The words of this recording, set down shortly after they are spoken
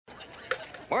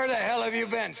Where the hell have you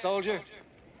been, soldier?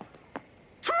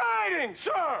 Training,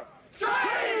 sir!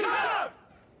 Training, sir!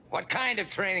 What kind of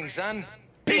training, son?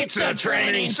 Pizza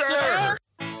training, sir!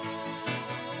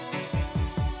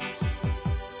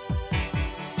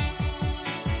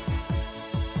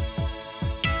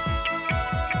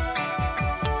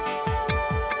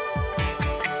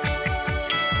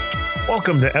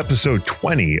 Welcome to episode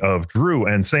 20 of Drew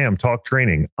and Sam Talk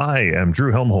Training. I am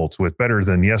Drew Helmholtz with Better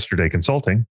Than Yesterday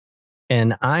Consulting.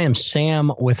 And I am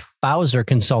Sam with Fauser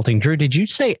Consulting. Drew, did you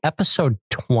say episode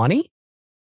 20?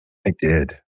 I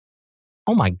did.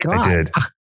 Oh my God. I did.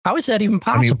 How is that even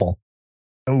possible?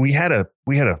 I mean, we had a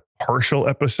partial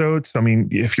episode. So, I mean,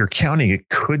 if you're counting, it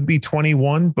could be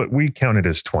 21, but we count it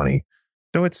as 20.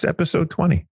 So it's episode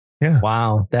 20. Yeah.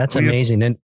 Wow. That's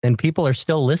amazing. And people are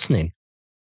still listening.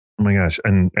 Oh my gosh.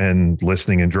 And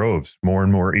listening in droves more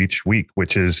and more each week,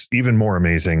 which is even more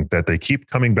amazing that they keep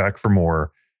coming back for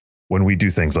more when we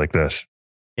do things like this.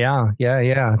 Yeah.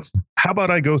 How about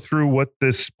I go through what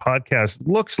this podcast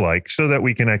looks like so that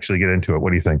we can actually get into it?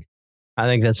 What do you think? I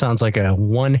think that sounds like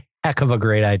one heck of a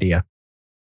great idea.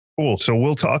 Cool. So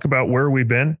we'll talk about where we've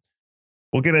been.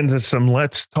 We'll get into some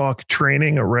Let's Talk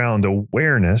training around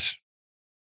awareness.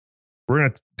 We're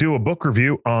going to do a book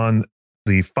review on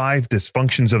The 5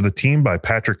 Dysfunctions of the Team by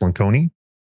Patrick Lencioni.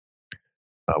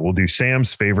 We'll do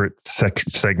Sam's favorite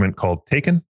segment called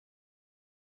Taken.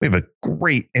 We have a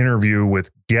great interview with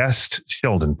guest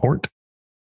Sheldon Port.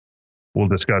 We'll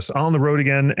discuss On the Road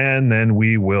Again, and then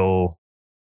we will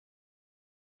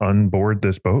unboard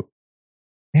this boat.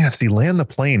 Yeah, see, land the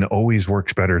plane always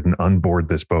works better than unboard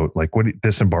this boat. Like, what?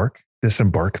 Disembark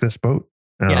this boat?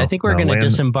 Yeah, I think we're going to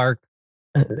disembark.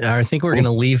 I think we're going to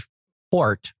leave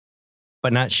port,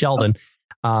 but not Sheldon.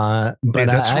 But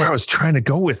that's where I was trying to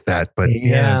go with that, but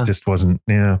it just wasn't.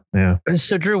 Yeah.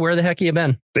 So Drew, where the heck have you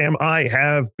been? Sam, I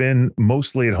have been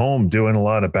mostly at home doing a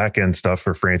lot of back end stuff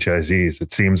for franchisees.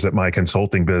 It seems that my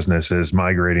consulting business is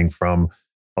migrating from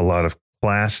a lot of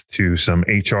class to some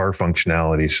HR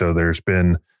functionality. So there's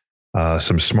been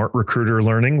some smart recruiter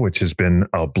learning, which has been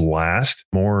a blast,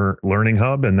 more Learning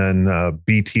Hub, and then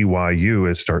BTYU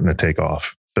is starting to take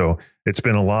off. So it's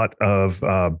been a lot of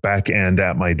back end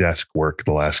at my desk work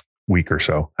the last week or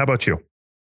so. How about you?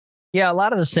 Yeah, a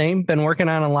lot of the same. Been working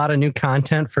on a lot of new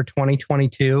content for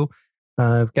 2022.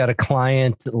 I've got a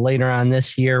client later on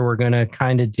this year. We're going to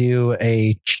kind of do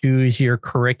a choose your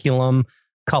curriculum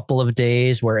couple of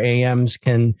days where AMs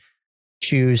can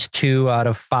choose 2 out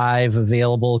of 5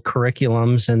 available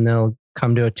curriculums, and they'll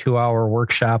come to a 2-hour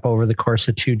workshop over the course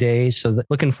of 2 days. So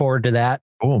looking forward to that.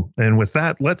 Cool. And with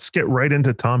that, let's get right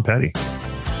into Tom Petty.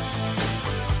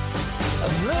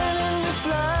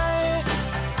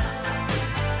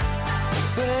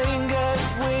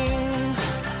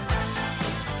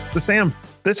 So Sam,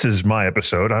 this is my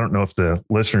episode. I don't know if the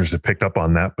listeners have picked up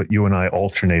on that, but you and I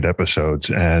alternate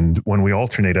episodes. And when we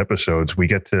alternate episodes, we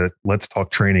get to Let's Talk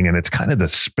Training, and it's kind of the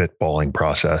spitballing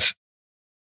process.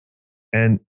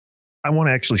 And I want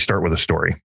to actually start with a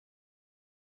story.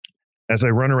 As I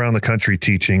run around the country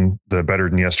teaching the Better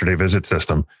Than Yesterday visit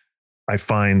system, I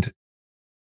find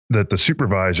that the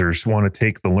supervisors want to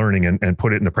take the learning and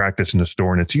put it into practice in the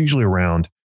store. And it's usually around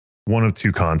one of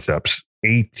 2 concepts,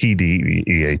 ATD,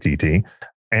 EATT,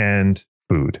 and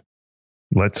food.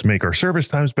 Let's make our service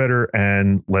times better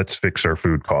and let's fix our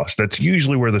food costs. That's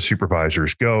usually where the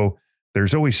supervisors go.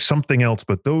 There's always something else,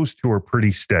 but those 2 are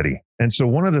pretty steady. And so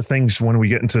one of the things when we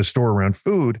get into the store around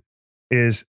food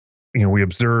is, we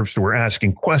observe, so we're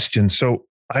asking questions. So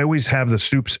I always have the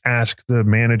soups ask the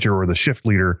manager or the shift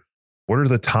leader, what are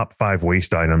the top 5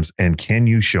 waste items? And can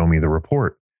you show me the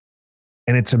report?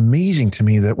 And it's amazing to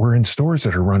me that we're in stores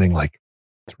that are running like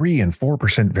 3 and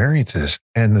 4% variances.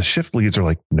 And the shift leads are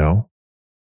like, no,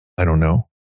 I don't know.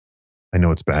 I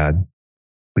know it's bad.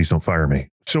 Please don't fire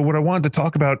me. So what I wanted to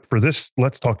talk about for this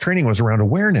Let's Talk training was around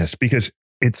awareness, because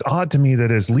it's odd to me that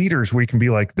as leaders, we can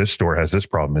be like, this store has this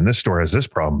problem and this store has this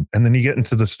problem. And then you get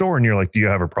into the store and you're like, do you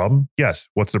have a problem? Yes.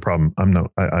 What's the problem?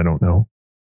 I don't know.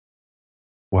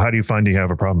 Well, how do you find you have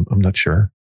a problem? I'm not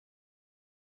sure.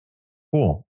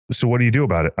 Cool. So what do you do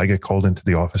about it? I get called into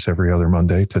the office every other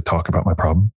Monday to talk about my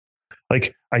problem.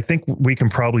 Like, I think we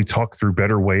can probably talk through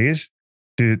better ways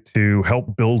to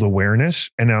help build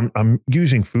awareness. And I'm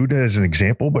using food as an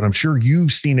example, but I'm sure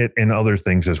you've seen it in other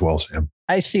things as well, Sam.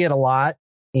 I see it a lot.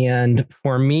 And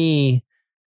for me,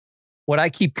 what I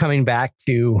keep coming back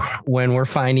to when we're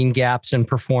finding gaps in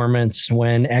performance,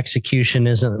 when execution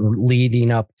isn't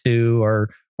leading up to or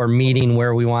meeting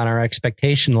where we want our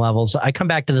expectation levels, I come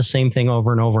back to the same thing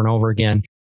over and over and over again.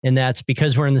 And that's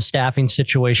because we're in the staffing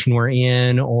situation we're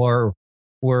in, or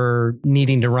we're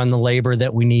needing to run the labor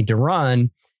that we need to run,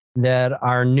 that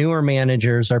our newer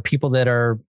managers, our people that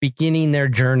are beginning their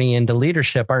journey into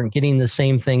leadership, aren't getting the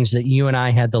same things that you and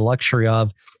I had the luxury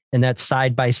of, and that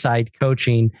side-by-side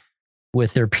coaching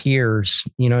with their peers.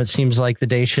 It seems like the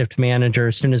day shift manager,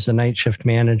 as soon as the night shift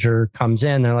manager comes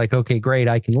in, they're like, okay, great,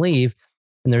 I can leave.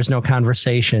 And there's no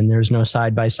conversation. There's no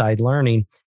side-by-side learning.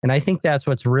 And I think that's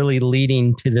what's really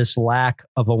leading to this lack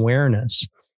of awareness.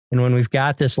 And when we've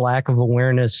got this lack of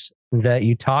awareness that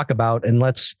you talk about, and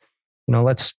let's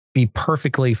be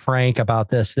perfectly frank about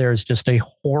this, there's just a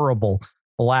horrible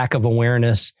lack of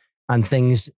awareness on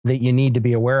things that you need to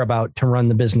be aware about to run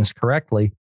the business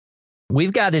correctly.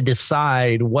 We've got to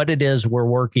decide what it is we're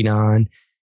working on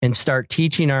and start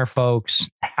teaching our folks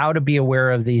how to be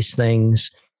aware of these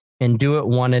things and do it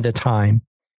one at a time.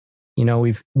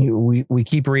 We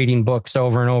keep reading books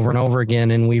over and over and over again,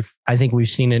 and I think we've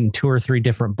seen it in 2 or 3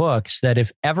 different books that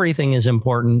if everything is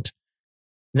important,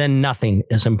 then nothing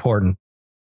is important.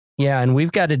 Yeah, and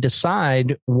we've got to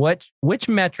decide which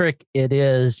metric it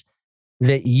is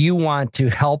that you want to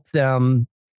help them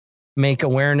make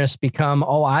awareness become,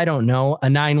 I don't know, a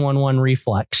 911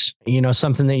 reflex.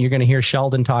 Something that you're going to hear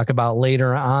Sheldon talk about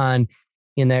later on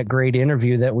in that great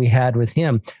interview that we had with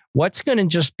him. What's going to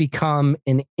just become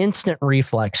an instant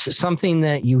reflex, something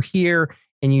that you hear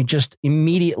and you just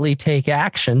immediately take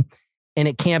action, and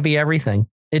it can't be everything.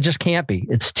 It just can't be.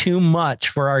 It's too much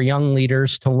for our young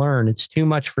leaders to learn. It's too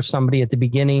much for somebody at the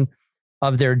beginning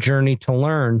of their journey to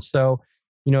learn. So,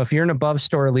 if you're an above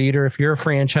store leader, if you're a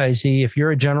franchisee, if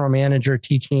you're a general manager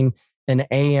teaching an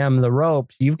AM the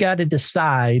ropes, you've got to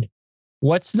decide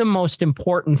what's the most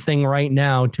important thing right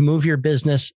now to move your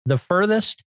business the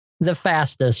furthest, the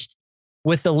fastest,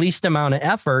 with the least amount of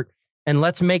effort. And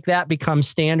let's make that become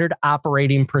standard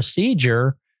operating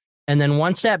procedure. And then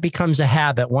once that becomes a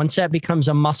habit, once that becomes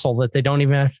a muscle that they don't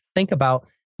even have to think about,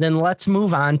 then let's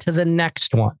move on to the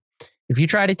next one. If you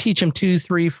try to teach them 2,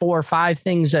 3, 4, 5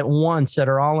 things at once that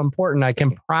are all important, I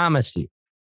can promise you,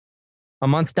 a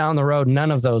month down the road,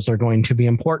 none of those are going to be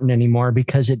important anymore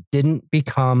because it didn't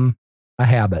become a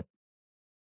habit.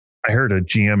 I heard a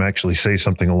GM actually say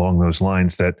something along those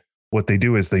lines, that what they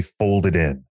do is they fold it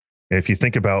in. If you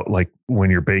think about like when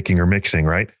you're baking or mixing,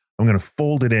 right? I'm going to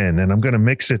fold it in and I'm going to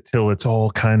mix it till it's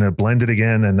all kind of blended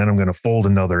again. And then I'm going to fold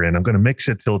another in. I'm going to mix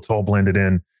it till it's all blended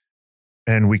in.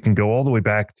 And we can go all the way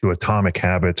back to Atomic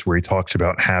Habits, where he talks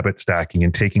about habit stacking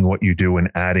and taking what you do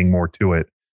and adding more to it,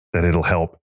 that it'll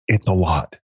help. It's a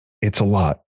lot. It's a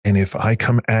lot. And if I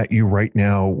come at you right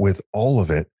now with all of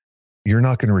it, you're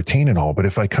not going to retain it all. But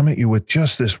if I come at you with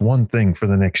just this one thing for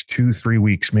the next 2-3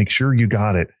 weeks, make sure you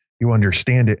got it, you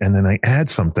understand it, and then I add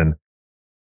something,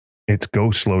 it's go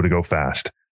slow to go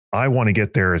fast. I want to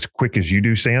get there as quick as you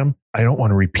do, Sam. I don't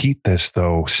want to repeat this,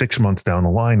 though, 6 months down the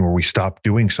line where we stop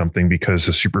doing something because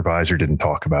the supervisor didn't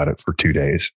talk about it for 2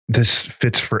 days. This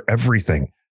fits for everything.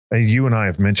 And you and I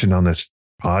have mentioned on this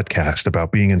podcast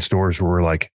about being in stores where we're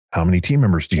like, how many team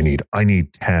members do you need? I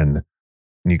need 10.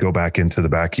 And you go back into the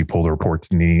back, you pull the reports,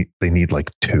 and they need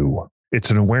like 2.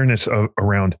 It's an awareness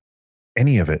around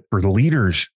any of it for the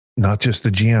leaders, not just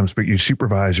the GMs, but you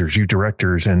supervisors, you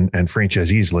directors, and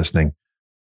franchisees listening.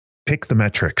 Pick the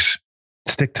metrics,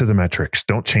 stick to the metrics.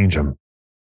 Don't change them.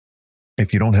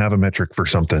 If you don't have a metric for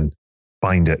something,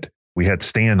 find it. We had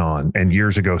Stan on, and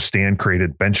years ago, Stan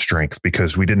created bench strength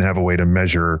because we didn't have a way to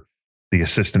measure the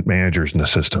assistant managers in the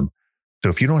system. So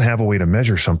if you don't have a way to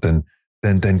measure something,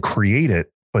 then create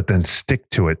it, but then stick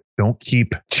to it. Don't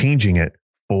keep changing it.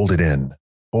 Fold it in.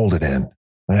 Fold it in.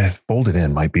 Fold it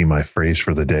in might be my phrase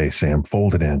for the day, Sam.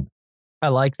 Fold it in. I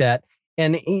like that.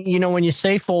 And, when you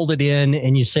say fold it in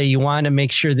and you say you want to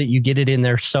make sure that you get it in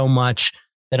there so much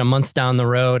that a month down the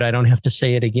road, I don't have to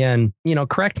say it again,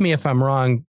 correct me if I'm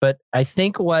wrong, but I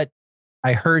think what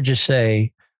I heard you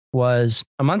say was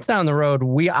a month down the road,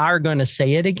 we are going to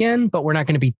say it again, but we're not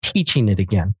going to be teaching it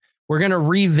again. We're going to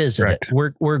revisit Correct.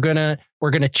 it. We're going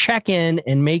to check in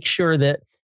and make sure that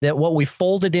what we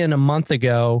folded in a month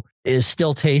ago is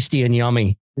still tasty and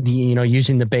yummy.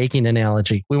 Using the baking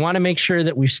analogy, we want to make sure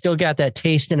that we've still got that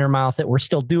taste in our mouth, that we're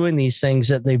still doing these things,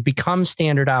 that they've become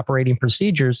standard operating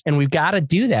procedures. And we've got to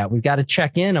do that. We've got to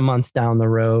check in a month down the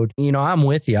road. I'm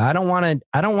with you. I don't want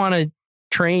to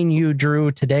train you,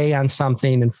 Drew, today on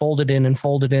something and fold it in and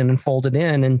fold it in and fold it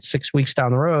in. And 6 weeks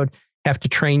down the road, have to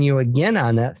train you again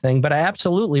on that thing. But I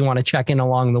absolutely want to check in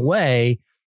along the way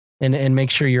and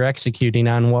make sure you're executing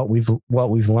on what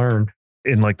we've learned.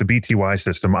 In like the BTY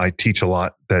system, I teach a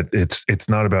lot that it's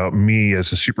not about me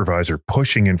as a supervisor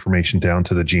pushing information down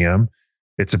to the GM.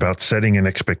 It's about setting an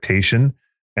expectation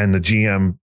and the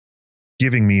GM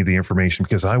giving me the information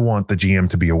because I want the GM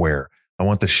to be aware. I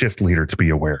want the shift leader to be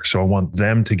aware. So I want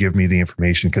them to give me the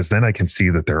information because then I can see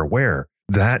that they're aware.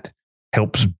 That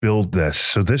helps build this.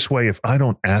 So this way, if I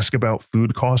don't ask about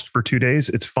food cost for 2 days,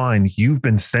 it's fine. You've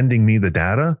been sending me the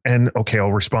data and okay,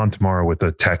 I'll respond tomorrow with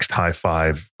a text, high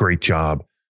five, great job.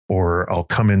 Or I'll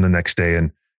come in the next day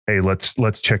and, hey, let's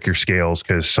check your scales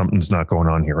because something's not going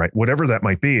on here, right? Whatever that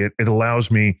might be, it allows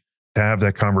me to have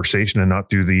that conversation and not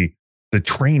do the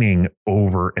training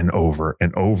over and over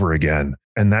and over again.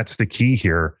 And that's the key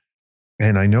here.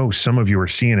 And I know some of you are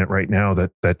seeing it right now,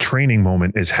 that training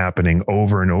moment is happening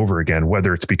over and over again,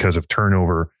 whether it's because of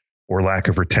turnover or lack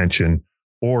of retention,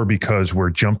 or because we're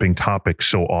jumping topics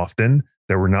so often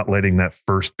that we're not letting that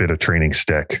first bit of training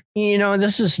stick. You know,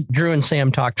 this is Drew and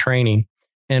Sam Talk Training,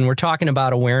 and we're talking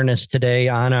about awareness today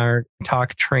on our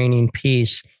Talk Training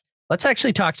piece. Let's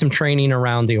actually talk some training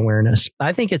around the awareness.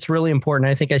 I think it's really important.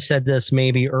 I think I said this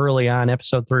maybe early on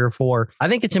episode 3 or 4. I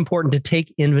think it's important to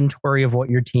take inventory of what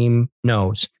your team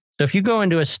knows. So if you go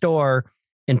into a store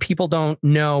and people don't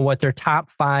know what their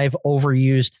top 5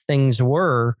 overused things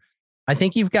were, I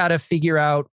think you've got to figure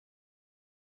out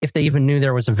if they even knew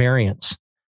there was a variance.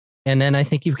 And then I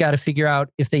think you've got to figure out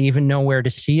if they even know where to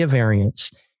see a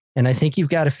variance. And I think you've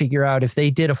got to figure out if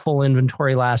they did a full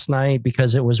inventory last night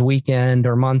because it was weekend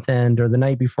or month end or the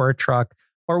night before a truck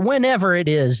or whenever it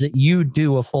is that you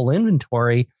do a full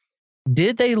inventory,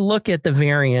 did they look at the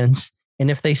variance? And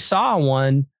if they saw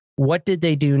one, what did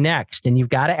they do next? And you've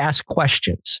got to ask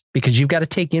questions because you've got to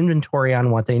take inventory on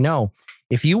what they know.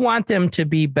 If you want them to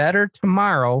be better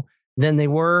tomorrow than they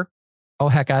were,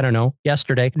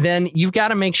 yesterday, then you've got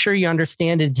to make sure you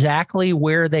understand exactly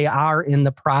where they are in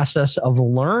the process of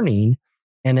learning.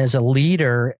 And as a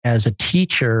leader, as a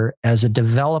teacher, as a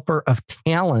developer of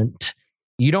talent,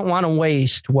 you don't want to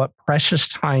waste what precious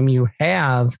time you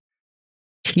have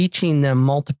teaching them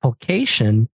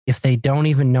multiplication if they don't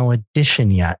even know addition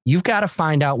yet. You've got to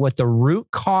find out what the root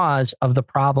cause of the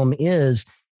problem is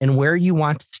and where you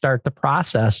want to start the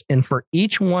process. And for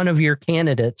each one of your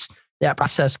candidates, that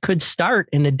process could start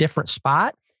in a different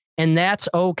spot, and that's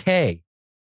okay.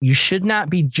 You should not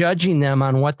be judging them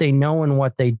on what they know and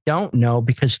what they don't know,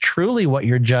 because truly what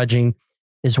you're judging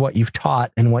is what you've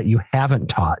taught and what you haven't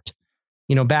taught.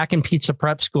 You know, back in pizza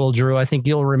prep school, Drew, I think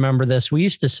you'll remember this. We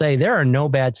used to say there are no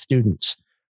bad students.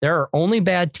 There are only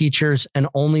bad teachers and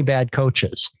only bad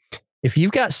coaches. If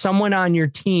you've got someone on your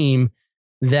team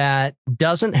that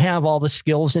doesn't have all the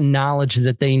skills and knowledge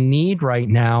that they need right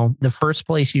now, the first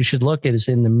place you should look at is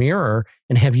in the mirror.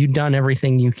 And have you done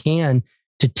everything you can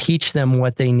to teach them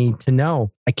what they need to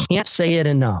know? I can't say it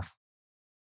enough.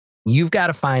 You've got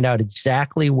to find out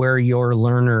exactly where your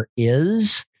learner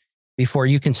is before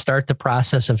you can start the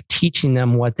process of teaching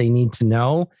them what they need to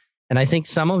know. And I think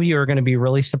some of you are going to be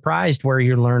really surprised where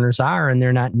your learners are, and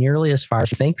they're not nearly as far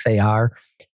as you think they are.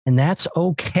 And that's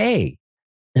okay.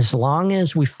 As long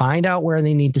as we find out where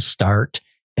they need to start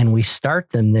and we start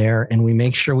them there and we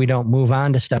make sure we don't move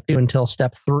on to step 2 until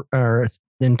step 3 or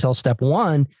until step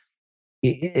 1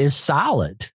 is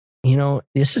solid. You know,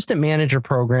 the assistant manager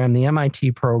program, the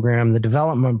MIT program, the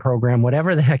development program,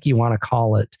 whatever the heck you want to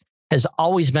call it, has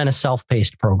always been a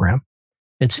self-paced program.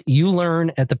 It's you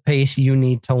learn at the pace you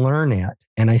need to learn at.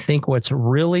 And I think what's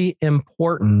really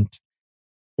important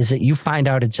is that you find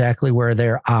out exactly where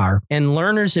they are. And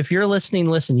learners, if you're listening,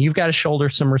 listen, you've got to shoulder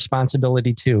some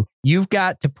responsibility too. You've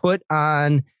got to put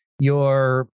on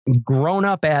your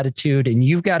grown-up attitude, and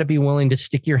you've got to be willing to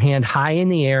stick your hand high in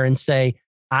the air and say,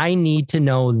 I need to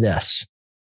know this.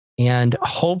 And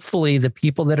hopefully the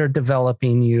people that are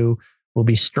developing you will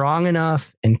be strong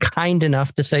enough and kind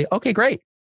enough to say, okay, great,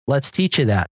 let's teach you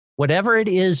that. Whatever it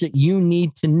is that you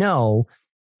need to know,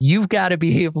 you've got to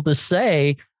be able to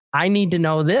say, I need to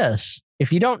know this.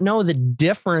 If you don't know the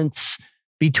difference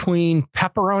between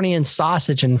pepperoni and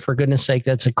sausage, and for goodness sake,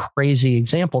 that's a crazy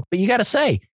example, but you got to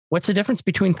say, what's the difference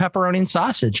between pepperoni and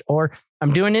sausage? Or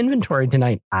I'm doing inventory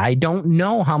tonight. I don't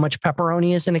know how much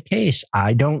pepperoni is in a case.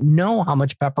 I don't know how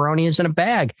much pepperoni is in a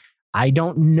bag. I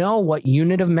don't know what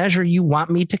unit of measure you want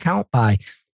me to count by.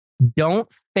 Don't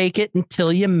fake it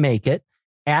until you make it.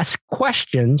 Ask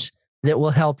questions that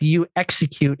will help you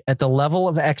execute at the level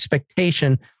of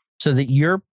expectation so that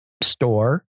your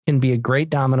store can be a great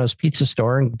Domino's pizza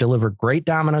store and deliver great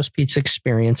Domino's pizza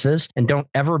experiences. And don't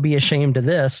ever be ashamed of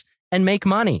this and make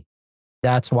money.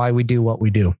 That's why we do what we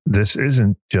do. This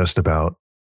isn't just about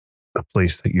a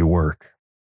place that you work.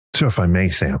 So if I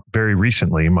may, Sam, very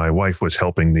recently, my wife was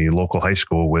helping the local high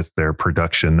school with their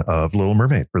production of Little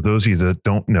Mermaid. For those of you that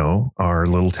don't know, our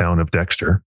little town of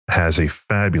Dexter has a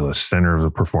fabulous Center of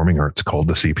the Performing Arts called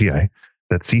the CPA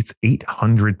that seats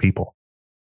 800 people.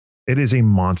 It is a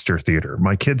monster theater.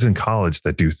 My kids in college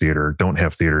that do theater don't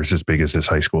have theaters as big as this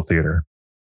high school theater.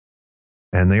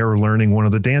 And they are learning one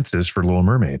of the dances for Little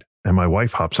Mermaid. And my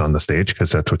wife hops on the stage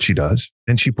because that's what she does.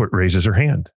 And she raises her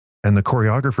hand. And the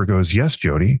choreographer goes, "Yes,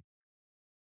 Jody."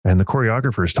 And the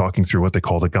choreographer is talking through what they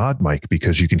call the God mic,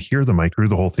 because you can hear the mic through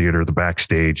the whole theater, the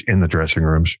backstage, in the dressing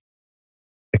rooms,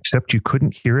 except you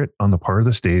couldn't hear it on the part of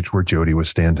the stage where Jody was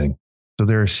standing. So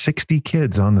there are 60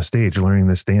 kids on the stage learning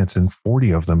this dance, and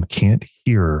 40 of them can't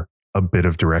hear a bit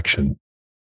of direction.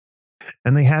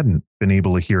 And they hadn't been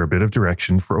able to hear a bit of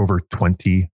direction for over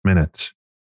 20 minutes.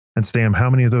 And Sam,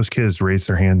 how many of those kids raised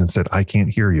their hand and said, "I can't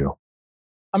hear you"?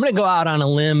 I'm going to go out on a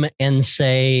limb and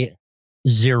say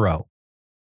 0.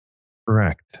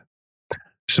 Correct.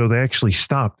 So they actually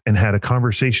stopped and had a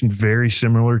conversation very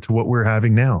similar to what we're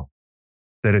having now.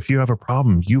 That if you have a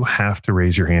problem, you have to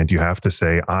raise your hand. You have to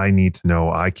say, "I need to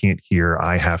know. I can't hear.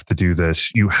 I have to do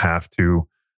this." You have to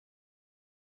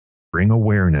bring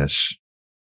awareness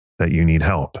that you need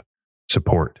help,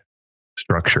 support,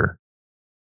 structure.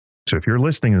 So if you're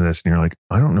listening to this and you're like,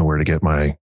 "I don't know where to get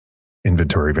my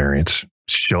inventory variance,"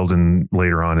 Sheldon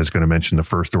later on is going to mention the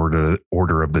first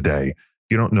order of the day.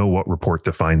 You don't know what report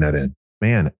to find that in.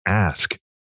 Man, ask.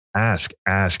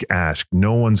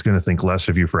 No one's going to think less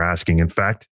of you for asking. In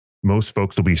fact, most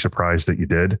folks will be surprised that you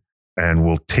did and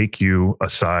will take you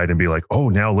aside and be like, "Oh,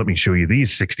 now let me show you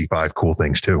these 65 cool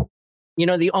things too."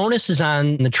 The onus is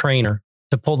on the trainer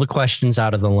to pull the questions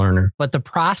out of the learner, but the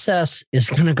process is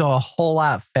going to go a whole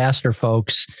lot faster,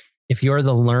 folks, if you're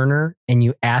the learner and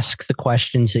you ask the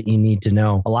questions that you need to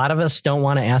know. A lot of us don't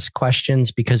want to ask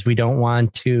questions because we don't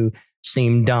want to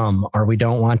seem dumb, or we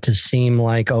don't want to seem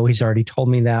like, "Oh, he's already told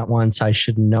me that once, I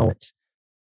should know it."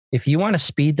 If you want to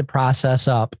speed the process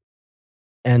up,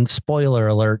 and spoiler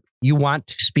alert, you want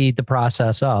to speed the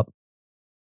process up,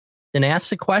 then ask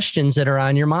the questions that are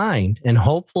on your mind. And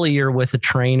hopefully you're with a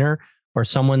trainer or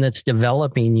someone that's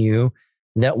developing you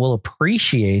that will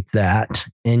appreciate that.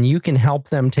 And you can help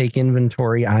them take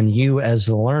inventory on you as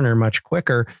the learner much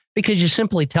quicker because you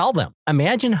simply tell them.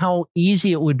 Imagine how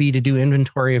easy it would be to do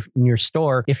inventory in your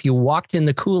store if you walked in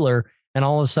the cooler and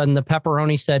all of a sudden the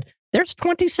pepperoni said, "There's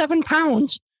 27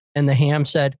 pounds. And the ham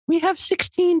said, "We have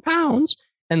 16 pounds.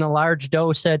 And the large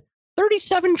dough said,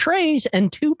 37 trays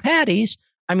and 2 patties.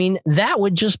 I mean, that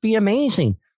would just be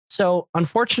amazing. So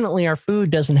unfortunately, our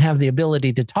food doesn't have the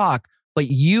ability to talk, but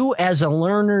you as a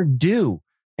learner do.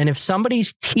 And if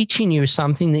somebody's teaching you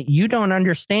something that you don't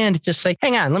understand, just say,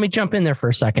 "Hang on, let me jump in there for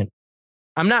a second.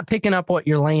 I'm not picking up what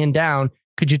you're laying down.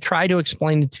 Could you try to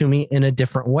explain it to me in a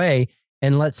different way?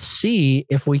 And let's see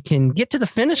if we can get to the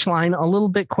finish line a little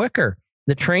bit quicker."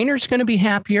 The trainer's going to be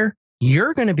happier.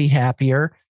 You're going to be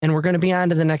happier. And we're going to be on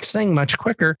to the next thing much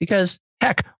quicker because,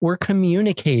 heck, we're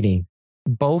communicating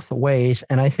both ways.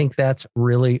 And I think that's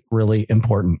really, really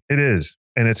important. It is.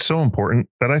 And it's so important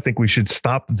that I think we should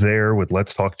stop there with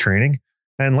Let's Talk Training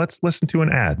and let's listen to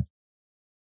an ad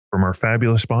from our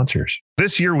fabulous sponsors.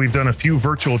 This year, we've done a few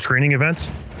virtual training events.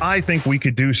 I think we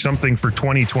could do something for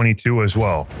 2022 as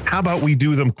well. How about we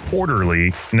do them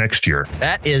quarterly next year?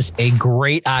 That is a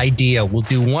great idea. We'll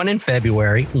do one in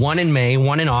February, one in May,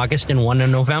 one in August, and one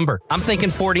in November. I'm thinking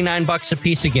 $49 a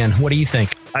piece again. What do you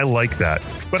think? I like that,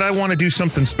 but I want to do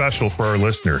something special for our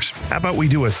listeners. How about we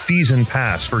do a season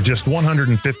pass for just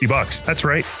 $150? That's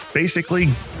right. Basically,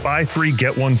 buy 3,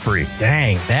 get 1 free.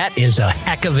 Dang, that is a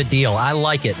heck of a deal. I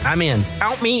like it. I'm in.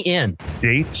 Count me in.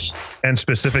 Dates and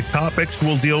specific topics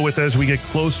we'll deal with as we get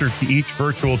closer to each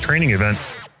virtual training event,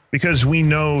 because we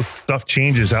know stuff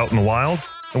changes out in the wild.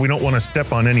 And we don't want to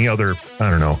step on any other,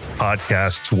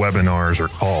 podcasts, webinars, or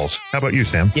calls. How about you,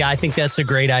 Sam? Yeah, I think that's a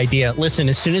great idea. Listen,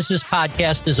 as soon as this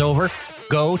podcast is over,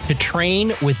 go to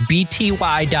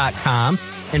trainwithbty.com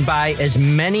and buy as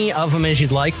many of them as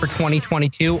you'd like for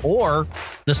 2022, or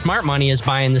the smart money is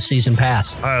buying the season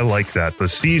pass. I like that. The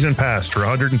season pass for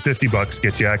 $150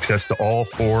 gets you access to all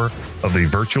 4 of the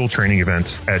virtual training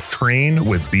events at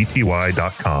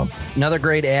trainwithbty.com. Another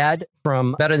great ad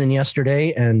from Better Than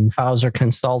Yesterday and Fowler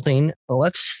Consulting.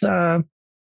 Let's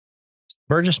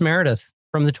Burgess Meredith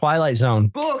from the Twilight Zone.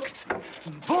 Books,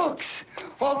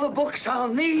 all the books I'll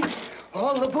need,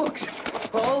 all the books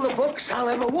I'll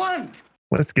ever want.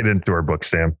 Let's get into our book,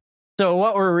 Sam. So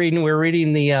what we're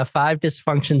reading the 5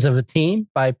 Dysfunctions of a Team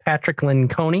by Patrick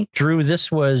Lencioni. Drew,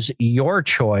 this was your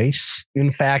choice. In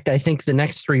fact, I think the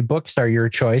next 3 books are your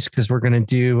choice because we're going to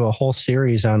do a whole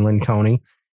series on Lencioni.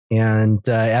 And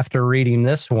after reading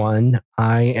this one,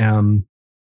 I am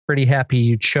pretty happy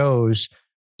you chose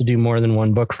to do more than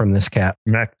 1 book from this cat.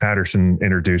 Mac Patterson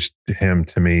introduced him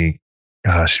to me,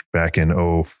 back in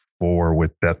 2004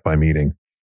 with Death by Meeting.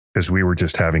 because we were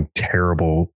just having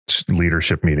terrible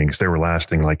leadership meetings. They were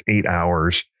lasting like 8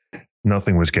 hours.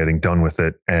 Nothing was getting done with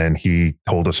it. And he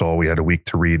told us all we had a week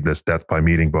to read this Death by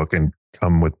Meeting book and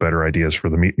come with better ideas for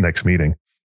the next meeting.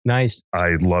 Nice.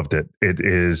 I loved it. It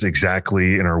is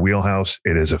exactly in our wheelhouse.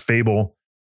 It is a fable.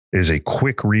 It is a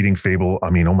quick reading fable.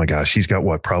 I mean, oh my gosh, he's got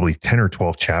probably 10 or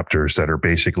 12 chapters that are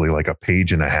basically like a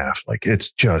page and a half. Like it's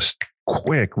just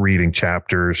quick reading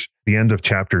chapters. The end of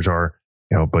chapters are,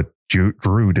 but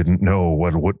Drew didn't know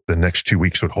what the next 2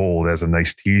 weeks would hold as a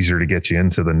nice teaser to get you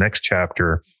into the next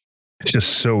chapter. It's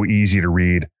just so easy to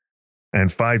read.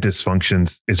 And Five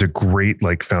Dysfunctions is a great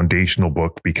like foundational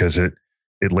book because it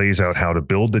lays out how to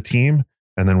build the team.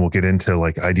 And then we'll get into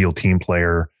like ideal team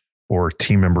player or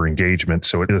team member engagement.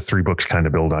 So the 3 books kind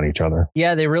of build on each other.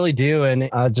 Yeah, they really do. And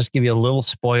I'll just give you a little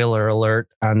spoiler alert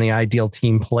on the ideal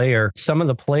team player. Some of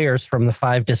the players from the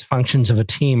 5 dysfunctions of a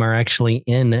team are actually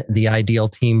in the ideal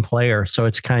team player. So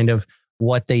it's kind of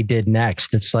what they did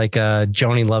next. It's like a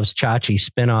Joni Loves Chachi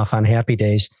spinoff on Happy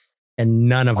Days. And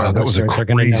none of our listeners are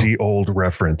going to know. That was a crazy old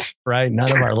reference. Right. None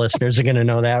of our listeners are going to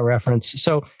know that reference.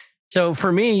 So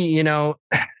for me,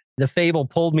 the fable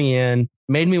pulled me in,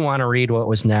 made me want to read what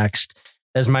was next.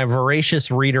 As my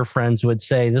voracious reader friends would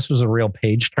say, this was a real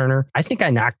page turner. I think I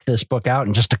knocked this book out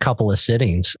in just a couple of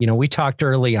sittings. We talked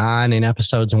early on in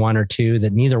episodes 1 or 2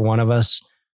 that neither one of us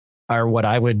are what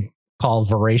I would call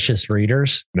voracious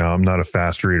readers. No, I'm not a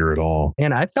fast reader at all.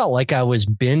 And I felt like I was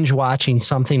binge watching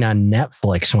something on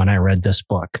Netflix when I read this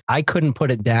book. I couldn't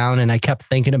put it down. And I kept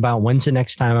thinking about when's the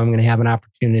next time I'm going to have an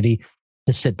opportunity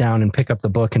to sit down and pick up the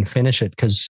book and finish it.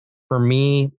 Because for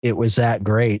me, it was that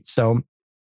great. So,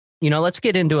 let's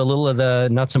get into a little of the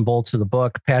nuts and bolts of the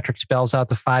book. Patrick spells out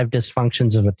the 5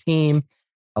 dysfunctions of a team.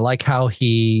 I like how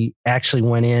he actually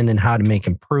went in and how to make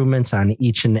improvements on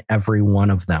each and every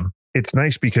one of them. It's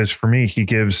nice because for me, he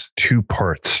gives 2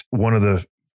 parts. One of the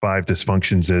 5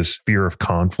 dysfunctions is fear of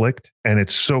conflict. And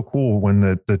it's so cool when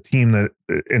the team that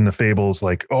in the fable is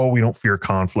like, oh, we don't fear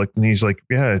conflict. And he's like,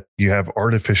 yeah, you have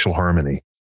artificial harmony.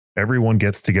 Everyone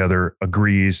gets together,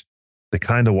 agrees, they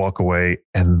kind of walk away,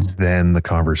 and then the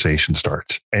conversation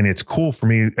starts. And it's cool for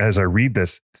me as I read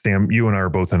this. Sam, you and I are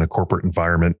both in a corporate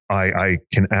environment. I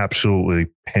can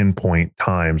absolutely pinpoint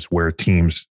times where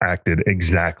teams acted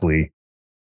exactly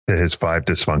his 5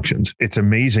 dysfunctions. It's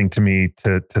amazing to me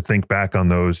to think back on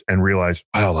those and realize,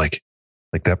 wow, like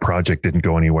that project didn't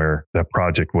go anywhere. That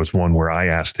project was one where I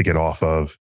asked to get off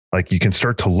of. Like you can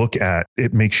start to look at,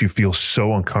 it makes you feel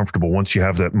so uncomfortable once you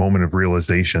have that moment of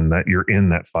realization that you're in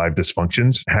that 5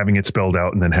 dysfunctions. Having it spelled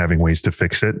out and then having ways to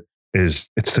fix it's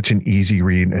such an easy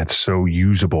read and it's so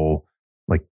usable.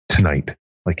 Like tonight,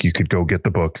 like you could go get the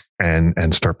book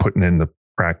and start putting in the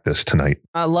practice tonight.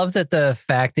 I love that the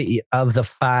fact that of the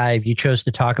 5, you chose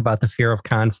to talk about the fear of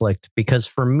conflict, because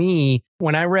for me,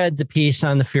 when I read the piece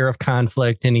on the fear of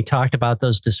conflict and he talked about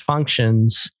those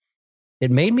dysfunctions, it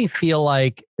made me feel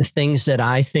like things that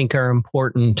I think are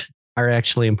important are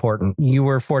actually important. You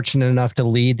were fortunate enough to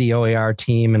lead the OER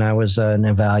team, and I was an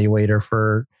evaluator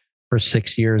for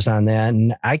 6 years on that.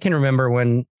 And I can remember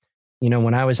when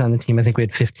I was on the team, I think we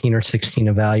had 15 or 16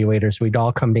 evaluators. We'd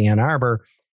all come to Ann Arbor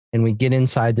and we'd get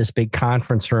inside this big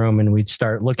conference room and we'd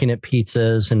start looking at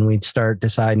pizzas and we'd start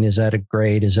deciding, is that a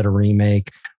grade? Is it a remake?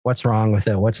 What's wrong with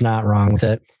it? What's not wrong with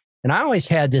it? And I always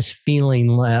had this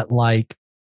feeling that like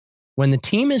when the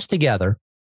team is together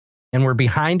and we're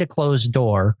behind a closed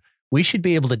door, we should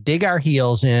be able to dig our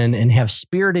heels in and have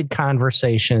spirited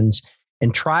conversations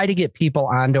and try to get people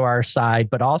onto our side,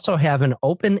 but also have an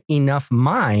open enough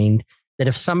mind that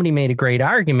if somebody made a great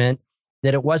argument,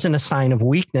 that it wasn't a sign of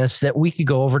weakness, that we could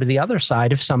go over to the other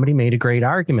side if somebody made a great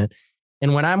argument.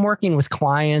 And when I'm working with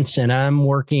clients and I'm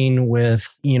working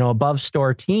with, above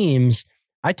store teams,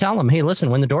 I tell them, hey, listen,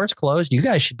 when the door's closed, you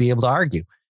guys should be able to argue.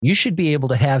 You should be able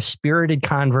to have spirited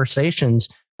conversations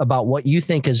about what you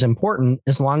think is important,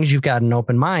 as long as you've got an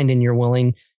open mind and you're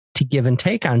willing to give and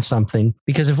take on something.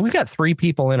 Because if we've got 3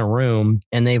 people in a room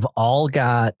and they've all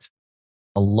got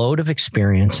a load of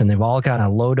experience and they've all got a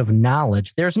load of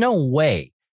knowledge, there's no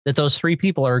way that those 3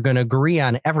 people are going to agree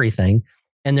on everything.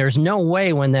 And there's no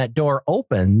way when that door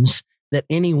opens that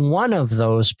any one of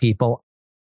those people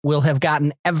will have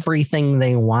gotten everything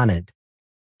they wanted.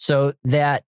 So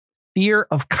that fear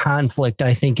of conflict,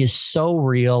 I think, is so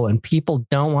real, and people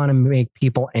don't want to make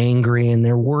people angry, and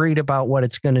they're worried about what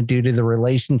it's going to do to the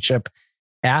relationship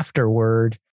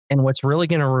afterward. And what's really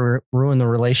going to ruin the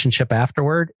relationship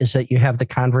afterward is that you have the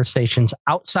conversations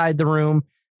outside the room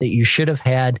that you should have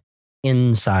had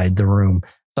inside the room.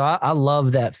 So I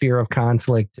love that fear of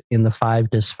conflict in the 5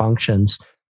 dysfunctions.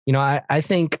 I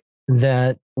think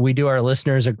that we do our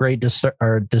listeners a great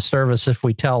disservice if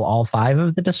we tell all 5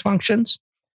 of the dysfunctions.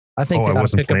 I think I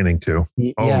wasn't planning to.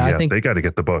 I think they got to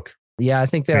get the book. Yeah, I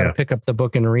think they ought to pick up the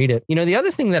book and read it. You know, the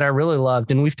other thing that I really loved,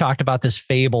 and we've talked about this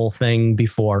fable thing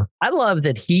before, I love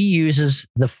that he uses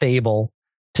the fable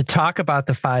to talk about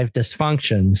the 5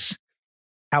 dysfunctions.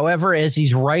 However, as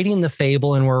he's writing the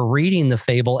fable and we're reading the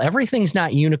fable, everything's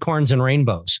not unicorns and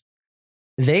rainbows.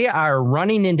 They are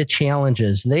running into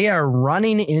challenges. They are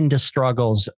running into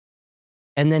struggles.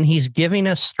 And then he's giving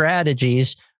us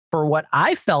strategies for what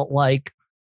I felt like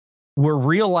were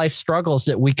real life struggles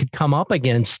that we could come up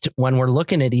against when we're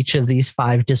looking at each of these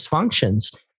 5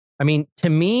 dysfunctions. I mean, to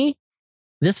me,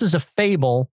 this is a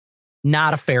fable,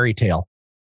 not a fairy tale.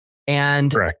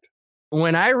 And correct.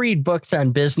 When I read books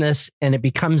on business and it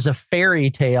becomes a fairy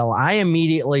tale, I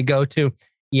immediately go to,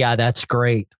 yeah, that's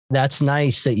great. That's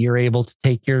nice that you're able to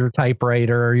take your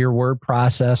typewriter or your word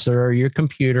processor or your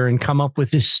computer and come up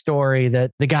with this story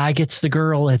that the guy gets the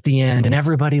girl at the end and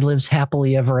everybody lives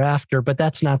happily ever after. But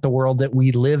that's not the world that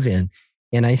we live in.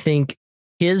 And I think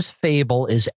his fable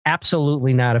is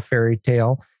absolutely not a fairy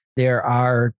tale. There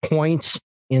are points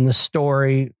in the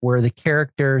story where the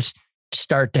characters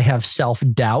start to have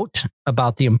self-doubt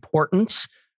about the importance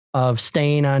of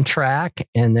staying on track.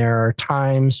 And there are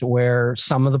times where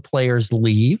some of the players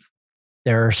leave.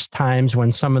 There's times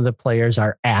when some of the players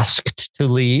are asked to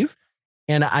leave.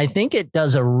 And I think it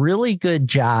does a really good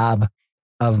job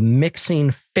of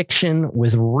mixing fiction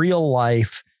with real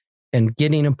life and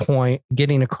getting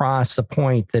across the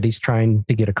point that he's trying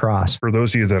to get across. For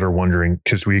those of you that are wondering,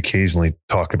 because we occasionally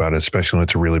talk about it, especially when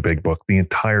it's a really big book, the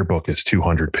entire book is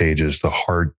 200 pages, the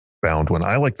hardbound one.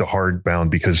 I like the hardbound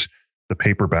because the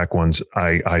paperback ones,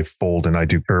 I fold and I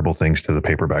do terrible things to the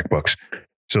paperback books.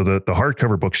 So the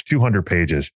hardcover book's 200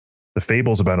 pages. The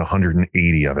fable's about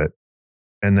 180 of it.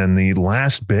 And then the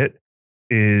last bit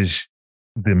is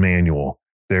the manual.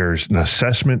 There's an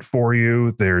assessment for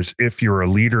you. There's, if you're a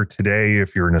leader today,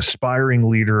 if you're an aspiring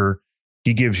leader,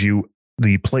 he gives you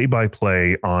the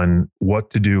play-by-play on what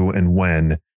to do and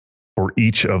when for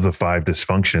each of the 5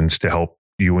 dysfunctions to help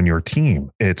you and your team.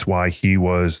 It's why he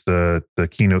was the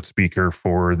keynote speaker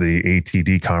for the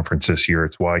ATD conference this year.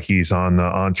 It's why he's on the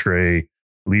Entree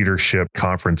Leadership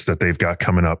conference that they've got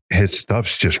coming up. His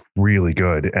stuff's just really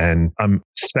good. And I'm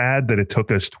sad that it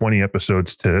took us 20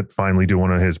 episodes to finally do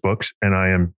one of his books. And I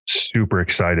am super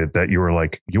excited that you were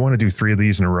like, you want to do 3 of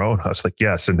these in a row? And I was like,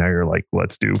 yes. And now you're like,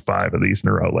 let's do 5 of these in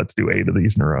a row. Let's do 8 of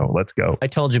these in a row. Let's go. I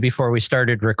told you before we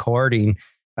started recording,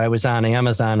 I was on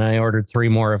Amazon and I ordered 3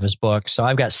 more of his books. So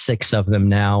I've got 6 of them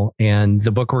now. And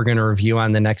the book we're going to review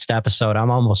on the next episode,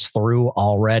 I'm almost through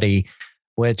already,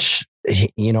 which,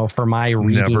 you know, for my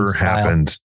reading never style,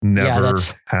 happens. Never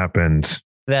happens.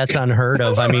 That's unheard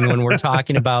of. I mean, when we're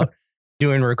talking about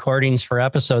doing recordings for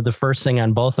episode, the first thing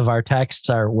on both of our texts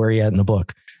are, where are you at in the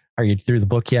book? Are you through the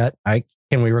book yet?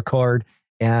 Can we record?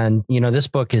 And, you know, this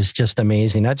book is just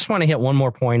amazing. I just want to hit one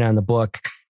more point on the book,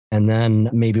 and then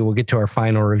maybe we'll get to our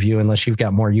final review, unless you've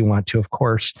got more you want to, of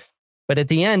course. But at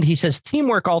the end, he says,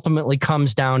 teamwork ultimately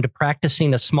comes down to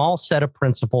practicing a small set of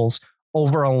principles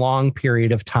over a long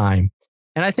period of time.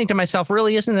 And I think to myself,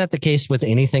 really, isn't that the case with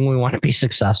anything we want to be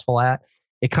successful at?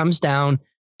 It comes down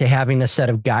to having a set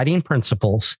of guiding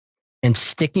principles and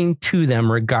sticking to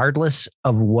them regardless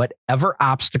of whatever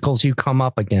obstacles you come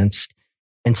up against,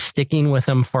 and sticking with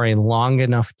them for a long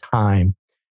enough time.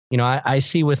 You know, I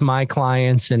see with my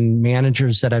clients and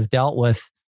managers that I've dealt with,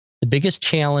 the biggest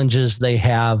challenges they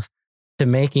have to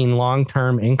making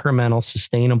long-term incremental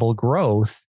sustainable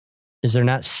growth is they're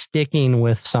not sticking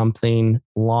with something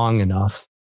long enough.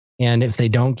 And if they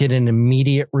don't get an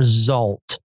immediate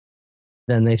result,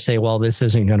 then they say, well, this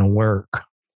isn't going to work.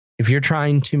 If you're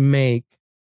trying to make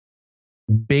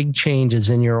big changes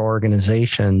in your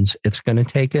organizations, it's going to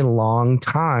take a long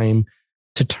time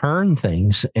to turn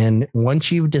things. And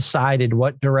once you've decided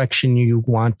what direction you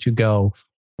want to go,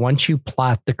 once you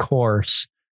plot the course,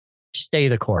 stay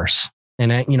the course.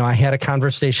 And I had a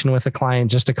conversation with a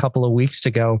client just a couple of weeks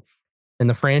ago, and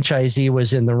the franchisee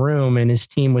was in the room and his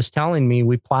team was telling me,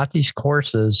 we plot these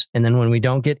courses, and then when we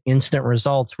don't get instant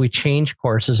results, we change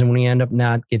courses and we end up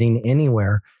not getting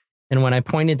anywhere. And when I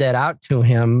pointed that out to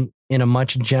him in a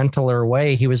much gentler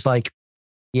way, he was like,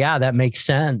 yeah, that makes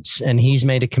sense. And he's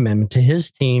made a commitment to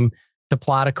his team to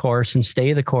plot a course and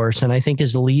stay the course. And I think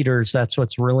as leaders, that's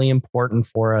what's really important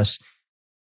for us,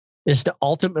 is to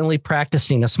ultimately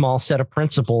practicing a small set of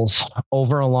principles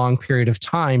over a long period of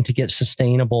time to get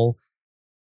sustainable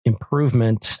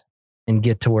improvement and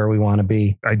get to where we want to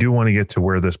be. I do want to get to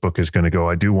where this book is going to go.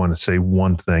 I do want to say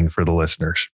one thing for the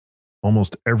listeners.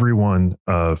 Almost every one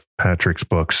of Patrick's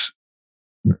books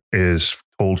is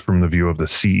told from the view of the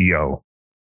CEO.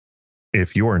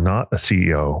 If you are not a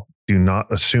CEO, do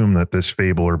not assume that this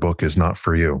fable or book is not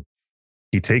for you.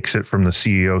 He takes it from the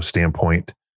CEO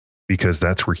standpoint because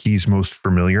that's where he's most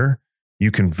familiar.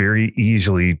 You can very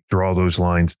easily draw those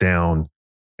lines down.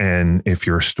 And if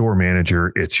you're a store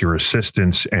manager, it's your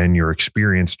assistants and your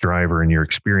experienced driver and your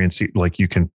experience, like you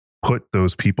can put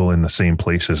those people in the same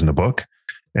places in the book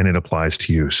and it applies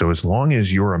to you. So as long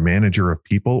as you're a manager of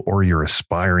people or you're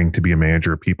aspiring to be a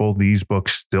manager of people, these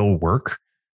books still work,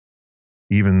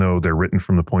 even though they're written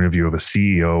from the point of view of a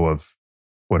CEO of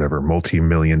whatever,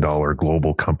 multi-million-dollar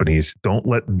global companies. Don't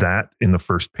let that in the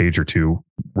first page or two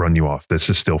run you off. This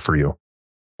is still for you.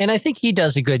 And I think he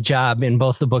does a good job in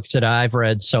both the books that I've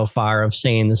read so far of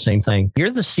saying the same thing.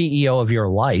 You're the CEO of your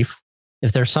life.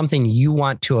 If there's something you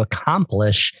want to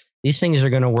accomplish, these things are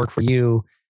going to work for you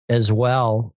as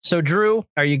well. So, Drew,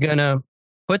 are you going to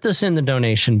put this in the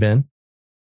donation bin?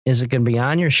 Is it going to be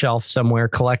on your shelf somewhere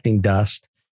collecting dust?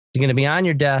 Is it going to be on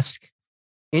your desk,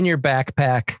 in your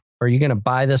backpack? Or are you going to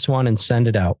buy this one and send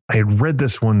it out? I had read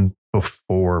this one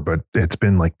before, but it's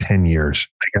been like 10 years.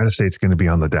 I got to say it's going to be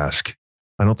on the desk.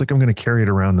 I don't think I'm going to carry it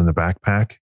around in the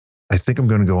backpack. I think I'm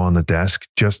going to go on the desk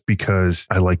just because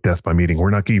I like Death by Meeting.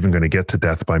 We're not even going to get to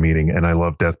Death by Meeting, and I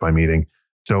love Death by Meeting.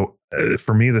 So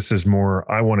for me, this is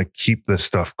more, I want to keep this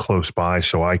stuff close by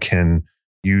so I can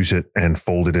use it and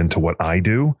fold it into what I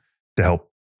do to help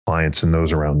clients and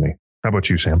those around me. How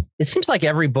about you, Sam? It seems like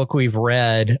every book we've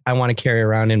read, I want to carry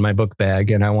around in my book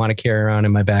bag and I want to carry around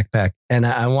in my backpack and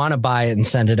I want to buy it and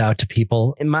send it out to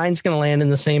people. And mine's going to land in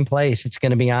the same place. It's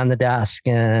going to be on the desk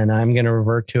and I'm going to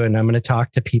revert to it and I'm going to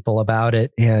talk to people about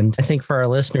it. And I think for our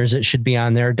listeners, it should be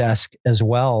on their desk as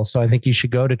well. So I think you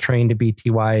should go to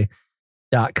traintobty.com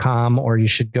or you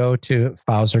should go to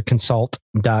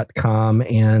fauserconsult.com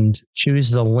and choose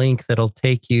the link that'll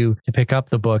take you to pick up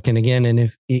the book. And again, and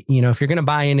if you're going to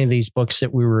buy any of these books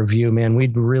that we review, man,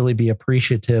 we'd really be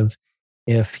appreciative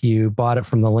if you bought it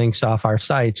from the links off our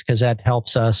sites, because that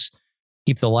helps us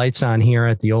keep the lights on here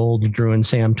at the old Drew and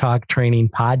Sam Talk Training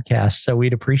Podcast. So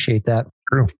we'd appreciate that.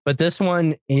 True. But this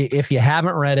one, if you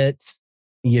haven't read it,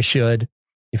 you should.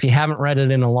 If you haven't read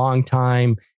it in a long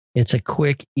time, it's a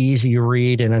quick, easy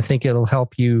read, and I think it'll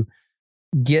help you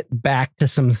get back to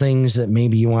some things that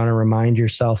maybe you want to remind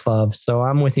yourself of. So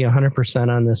I'm with you 100%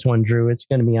 on this one, Drew. It's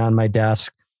going to be on my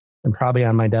desk and probably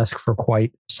on my desk for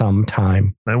quite some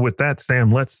time. And with that,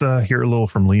 Sam, let's hear a little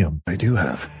from Liam. I do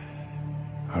have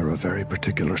are a very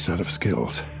particular set of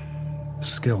skills.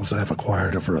 Skills I've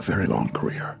acquired over a very long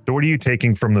career. So what are you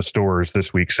taking from the stores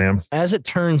this week, Sam? As it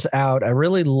turns out, I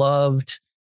really loved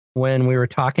when we were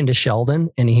talking to Sheldon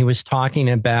and he was talking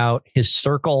about his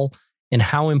circle and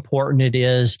how important it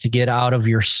is to get out of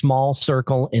your small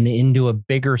circle and into a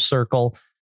bigger circle,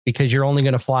 because you're only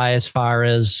going to fly as far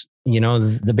as,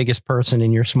 the biggest person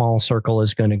in your small circle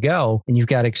is going to go, and you've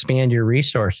got to expand your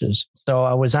resources. So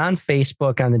I was on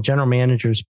Facebook on the general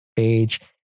manager's page,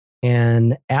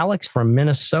 and Alex from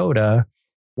Minnesota,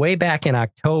 way back in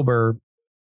October,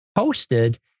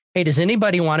 posted, "Hey, does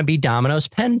anybody want to be Domino's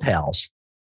pen pals?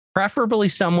 Preferably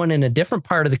someone in a different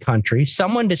part of the country,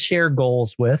 someone to share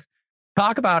goals with,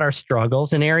 talk about our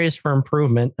struggles and areas for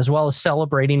improvement, as well as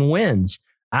celebrating wins.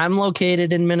 I'm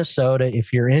located in Minnesota.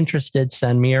 If you're interested,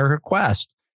 send me a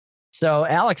request." So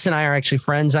Alex and I are actually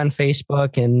friends on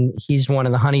Facebook, and he's one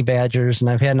of the honey badgers, and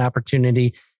I've had an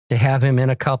opportunity to have him in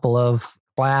a couple of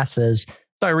classes.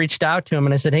 So I reached out to him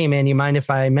and I said, "Hey, man, you mind if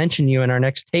I mention you in our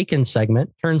next Take-In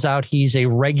segment?" Turns out he's a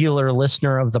regular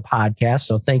listener of the podcast.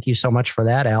 So thank you so much for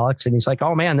that, Alex. And he's like,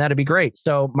 "Oh, man, that'd be great."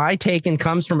 So my Take-In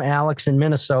comes from Alex in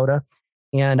Minnesota.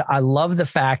 And I love the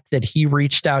fact that he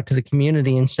reached out to the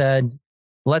community and said,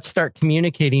 let's start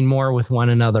communicating more with one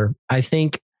another. I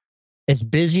think as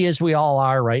busy as we all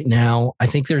are right now, I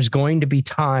think there's going to be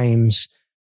times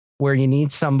where you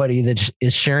need somebody that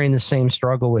is sharing the same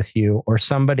struggle with you, or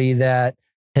somebody that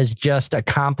has just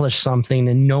accomplished something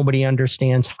and nobody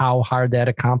understands how hard that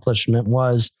accomplishment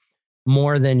was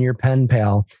more than your pen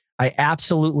pal. I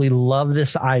absolutely love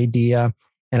this idea.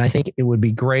 And I think it would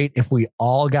be great if we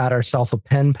all got ourselves a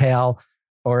pen pal,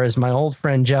 or as my old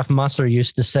friend Jeff Musser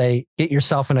used to say, get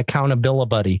yourself an accountability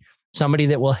buddy, somebody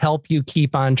that will help you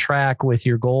keep on track with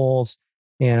your goals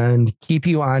and keep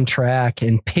you on track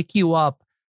and pick you up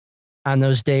on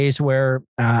those days where,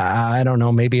 I don't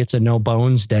know, maybe it's a no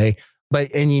bones day,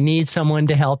 and you need someone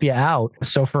to help you out.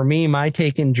 So for me, my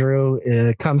Take-In, Drew,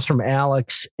 comes from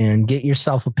Alex, and get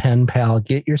yourself a pen pal,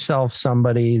 get yourself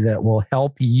somebody that will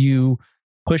help you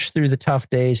push through the tough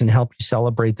days and help you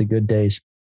celebrate the good days.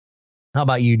 How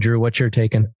about you, Drew? What's your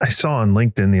taking? I saw on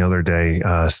LinkedIn the other day,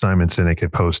 Simon Sinek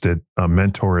had posted, a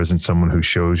mentor isn't someone who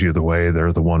shows you the way,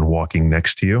 they're the one walking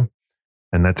next to you.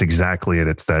 And that's exactly it.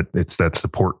 It's that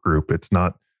support group. It's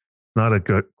not a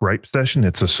good gripe session.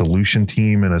 It's a solution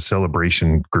team and a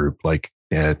celebration group. Like,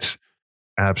 yeah, it's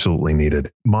absolutely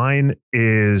needed. Mine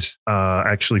is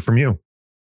actually from you.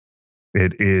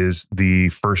 It is the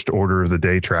first order of the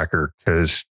day tracker,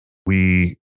 because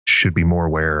we should be more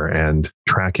aware, and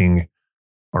tracking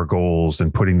our goals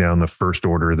and putting down the first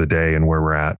order of the day and where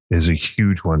we're at is a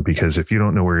huge one, because if you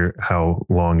don't know how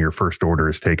long your first order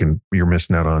is taken, you're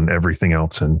missing out on everything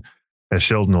else. And as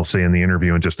Sheldon will say in the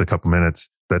interview in just a couple minutes,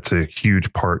 that's a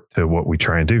huge part to what we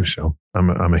try and do. So I'm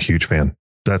a huge fan.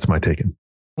 That's my taken.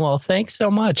 Well, thanks so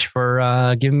much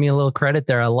for giving me a little credit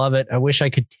there. I love it. I wish I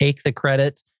could take the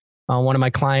credit. One of my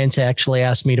clients actually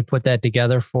asked me to put that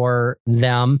together for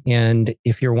them. And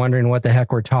if you're wondering what the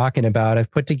heck we're talking about,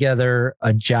 I've put together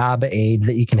a job aid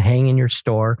that you can hang in your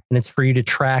store. And it's for you to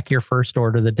track your first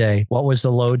order of the day. What was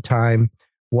the load time?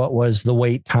 What was the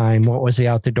wait time? What was the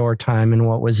out the door time? And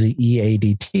what was the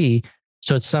EADT?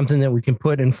 So it's something that we can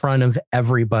put in front of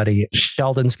everybody.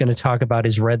 Sheldon's going to talk about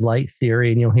his red light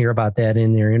theory, and you'll hear about that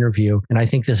in their interview. And I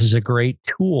think this is a great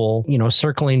tool,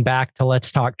 circling back to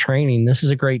Let's Talk Training. This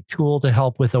is a great tool to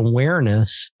help with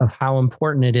awareness of how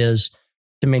important it is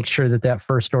to make sure that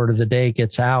first order of the day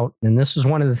gets out. And this is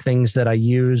one of the things that I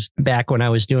used back when I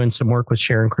was doing some work with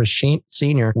Sharon Chris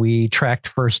Sr. We tracked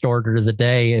first order of the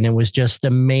day, and it was just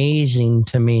amazing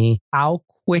to me how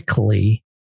quickly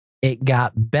it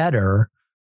got better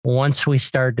once we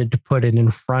started to put it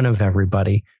in front of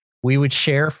everybody. We would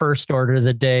share first order of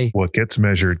the day. What gets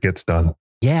measured gets done.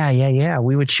 Yeah.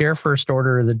 We would share first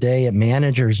order of the day at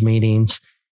managers' meetings,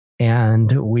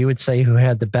 and we would say who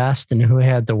had the best and who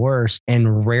had the worst.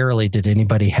 And rarely did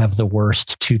anybody have the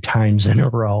worst 2 times in a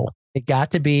row. It got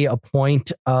to be a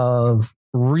point of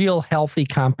real healthy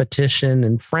competition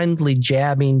and friendly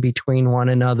jabbing between one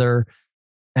another.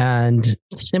 And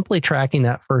simply tracking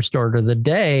that first order of the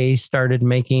day started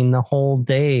making the whole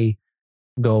day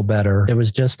go better. It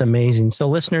was just amazing. So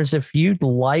listeners, if you'd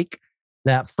like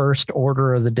that first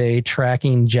order of the day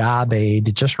tracking job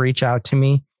aid, just reach out to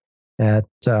me at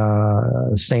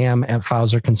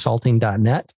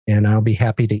sam@fauserconsulting.net, and I'll be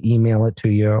happy to email it to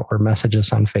you or message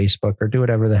us on Facebook or do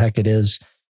whatever the heck it is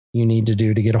you need to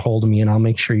do to get a hold of me, and I'll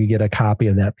make sure you get a copy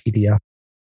of that PDF.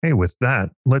 Hey, with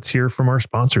that, let's hear from our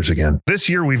sponsors again. This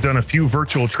year, we've done a few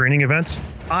virtual training events.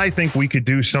 I think we could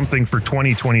do something for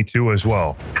 2022 as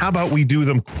well. How about we do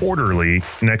them quarterly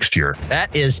next year?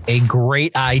 That is a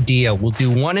great idea. We'll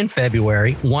do one in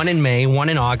February, one in May, one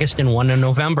in August, and one in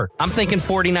November. I'm thinking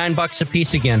 $49 a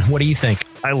piece again. What do you think?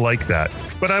 I like that,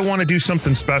 but I want to do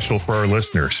something special for our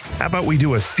listeners. How about we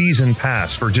do a season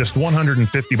pass for just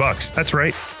 $150? That's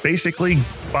right. Basically,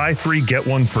 buy 3, get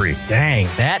 1 free. Dang,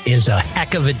 that is a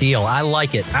heck of a deal. I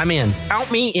like it. I'm in. Count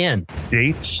me in.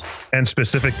 Dates and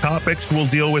specific topics we'll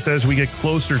deal with as we get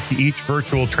closer to each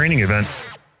virtual training event,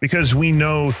 because we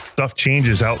know stuff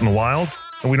changes out in the wild,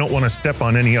 and we don't want to step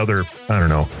on any other,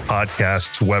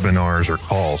 podcasts, webinars, or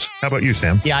calls. How about you,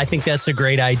 Sam? Yeah, I think that's a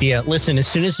great idea. Listen, as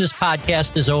soon as this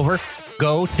podcast is over,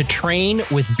 go to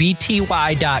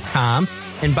trainwithbty.com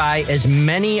and buy as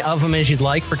many of them as you'd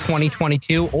like for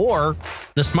 2022, or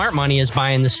the smart money is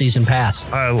buying the season pass.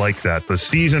 I like that. The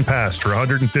season pass for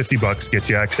 $150 gets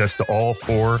you access to all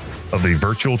 4 of the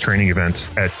virtual training events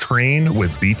at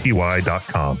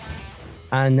trainwithbty.com.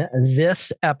 On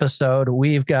this episode,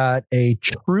 we've got a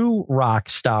true rock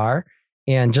star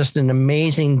and just an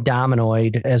amazing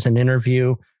Dominoid as an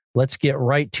interview. Let's get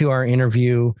right to our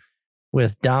interview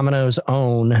with Domino's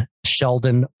own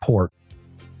Sheldon Port.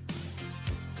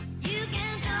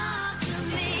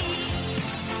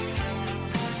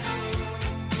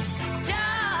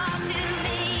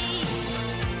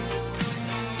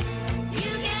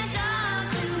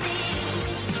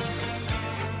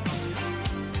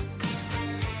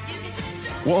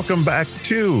 Welcome back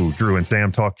to Drew and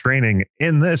Sam Talk Training.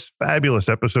 In this fabulous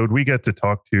episode, we get to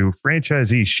talk to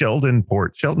franchisee Sheldon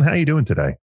Port. Sheldon, how are you doing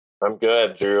today? I'm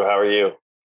good, Drew. How are you?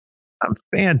 I'm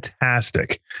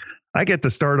fantastic. I get to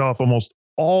start off almost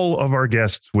all of our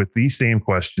guests with the same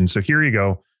question. So here you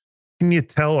go. Can you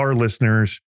tell our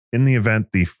listeners, in the event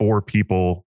the 4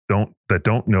 people that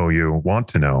don't know you want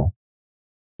to know,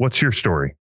 what's your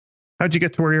story? How'd you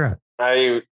get to where you're at?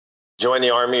 I joined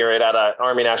the Army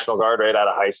Army National Guard right out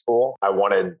of high school. I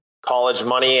wanted college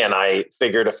money, and I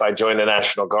figured if I joined the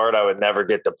National Guard, I would never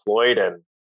get deployed. And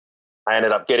I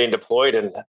ended up getting deployed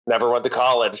and never went to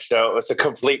college. So it was a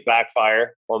complete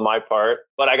backfire on my part.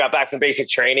 But I got back from basic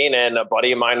training, and a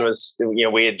buddy of mine was,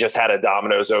 we had just had a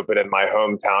Domino's open in my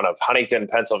hometown of Huntington,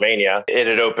 Pennsylvania. It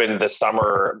had opened the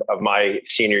summer of my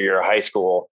senior year of high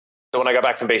school. So when I got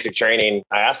back from basic training,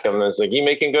 I asked him, I was like, you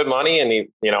making good money? And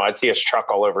he, I'd see his truck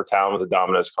all over town with a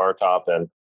Domino's car top. And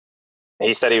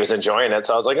he said he was enjoying it.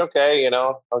 So I was like, okay,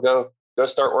 I'll go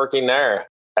start working there.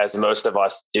 As most of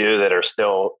us do that are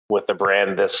still with the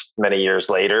brand this many years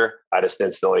later, I just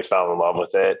instantly fell in love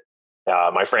with it.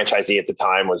 My franchisee at the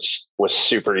time was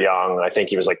super young. I think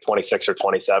he was like 26 or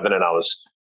 27. And I was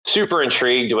super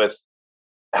intrigued with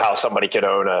how somebody could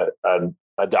own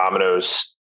a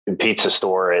Domino's pizza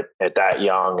store at that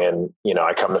young. And,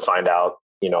 I come to find out,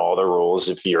 all the rules.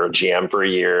 If you're a GM for a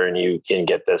year and you can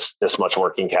get this much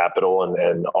working capital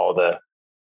and all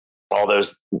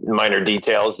those minor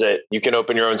details that you can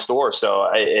open your own store. So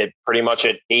it pretty much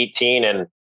at 18 and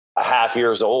a half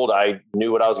years old, I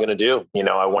knew what I was going to do.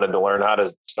 I wanted to learn how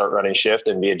to start running shift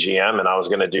and be a GM, and I was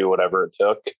going to do whatever it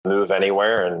took, move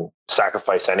anywhere and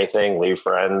sacrifice anything, leave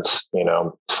friends,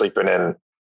 sleeping in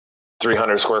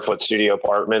 300 square foot studio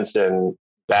apartments in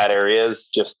bad areas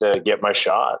just to get my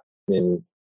shot. And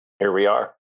here we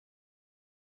are.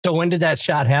 So when did that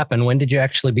shot happen? When did you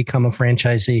actually become a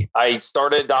franchisee? I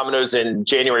started Domino's in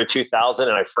January 2000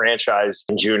 and I franchised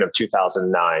in June of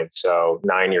 2009. So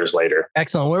 9 years later.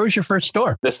 Excellent. Where was your first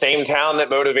store? The same town that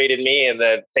motivated me and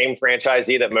the same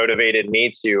franchisee that motivated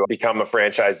me to become a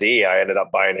franchisee. I ended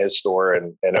up buying his store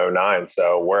in 2009.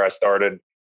 So where I started,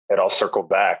 it all circled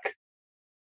back.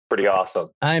 Pretty awesome.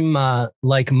 I'm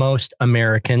like most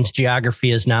Americans,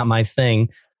 geography is not my thing.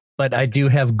 But I do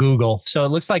have Google. So it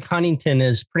looks like Huntington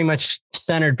is pretty much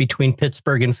centered between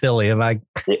Pittsburgh and Philly. Have I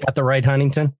got the right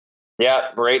Huntington? Yeah,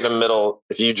 right in the middle.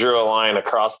 If you drew a line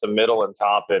across the middle and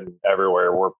top and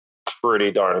everywhere, we're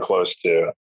pretty darn close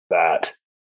to that.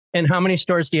 And how many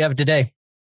stores do you have today?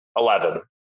 11.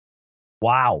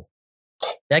 Wow.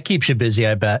 That keeps you busy,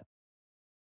 I bet.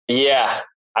 Yeah.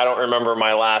 I don't remember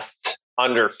my last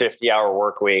under 50-hour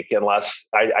work week unless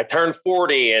I turned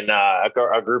 40 and a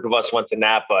group of us went to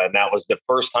Napa, and that was the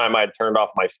first time I'd turned off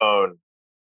my phone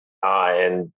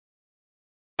in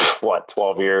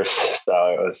 12 years.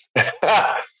 So it was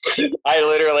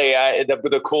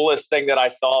the coolest thing that I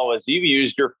saw was you've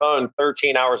used your phone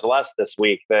 13 hours less this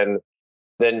week than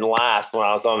last when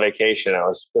I was on vacation. It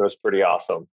was pretty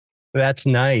awesome. That's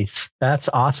nice. That's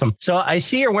awesome. So I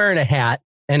see you're wearing a hat.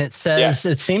 And it says,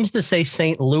 It seems to say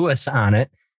St. Louis on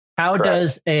it. How Correct.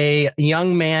 Does a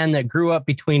young man that grew up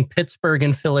between Pittsburgh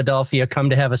and Philadelphia come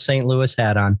to have a St. Louis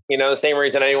hat on? The same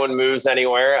reason anyone moves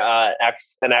anywhere.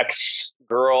 An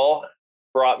ex-girl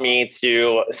brought me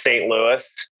to St. Louis,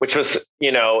 which was,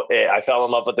 I fell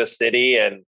in love with the city.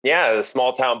 And the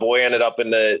small town boy ended up in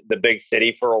the big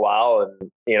city for a while.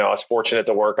 And, I was fortunate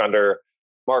to work under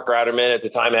Mark Ratterman. At the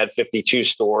time, had 52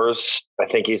 stores. I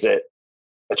think he's at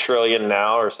 $1 trillion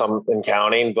now or something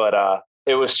counting, but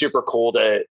it was super cool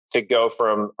to go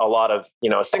from a lot of,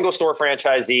 a single store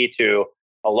franchisee to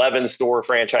 11 store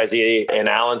franchisee in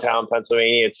Allentown,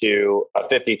 Pennsylvania to a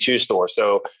 52 store.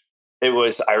 So I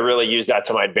really used that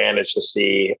to my advantage to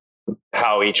see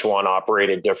how each one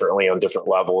operated differently on different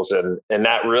levels. And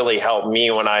that really helped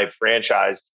me when I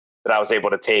franchised, that I was able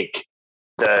to take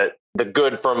the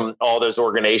good from all those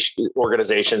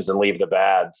organizations and leave the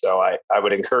bad. So I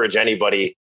would encourage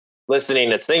anybody listening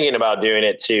that's thinking about doing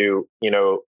it to,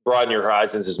 broaden your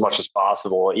horizons as much as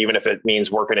possible, even if it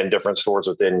means working in different stores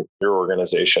within your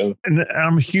organization. And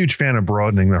I'm a huge fan of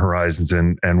broadening the horizons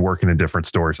and working in different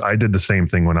stores. I did the same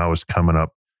thing when I was coming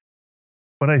up.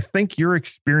 But I think your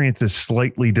experience is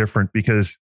slightly different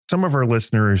because some of our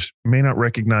listeners may not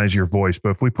recognize your voice, but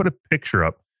if we put a picture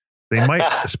up, they might,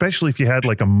 especially if you had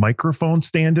like a microphone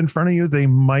stand in front of you, they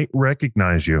might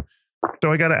recognize you.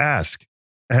 So I got to ask,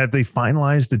 have they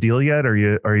finalized the deal yet? Are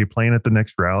you playing at the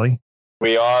next rally?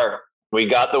 We are. We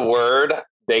got the word.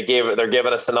 They're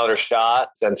giving us another shot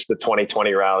since the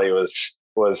 2020 rally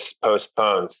was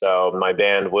postponed. So my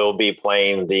band will be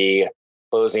playing the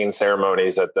closing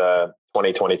ceremonies at the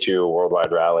 2022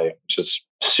 Worldwide Rally, which is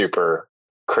super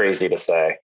crazy to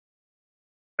say.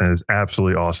 That is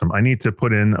absolutely awesome. I need to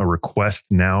put in a request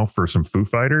now for some Foo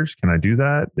Fighters. Can I do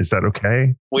that? Is that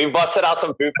okay? We've busted out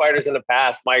some Foo Fighters in the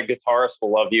past. My guitarist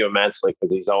will love you immensely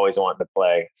because he's always wanting to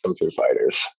play some Foo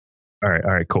Fighters. All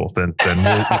right, cool. Then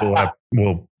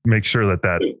we'll make sure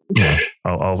that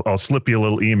I'll slip you a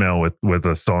little email with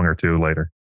a song or two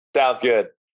later. Sounds good.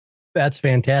 That's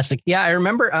fantastic. Yeah, I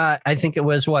remember. I think it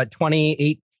was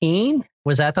 2018.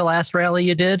 Was that the last rally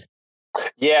you did?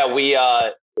 Yeah, we.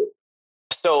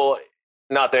 So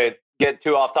not to get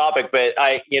too off topic, but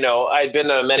I'd been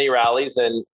to many rallies,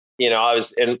 and I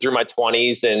was in through my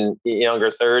 20s and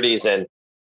younger 30s, and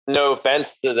no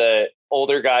offense to the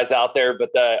older guys out there, but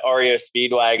the REO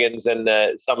Speedwagons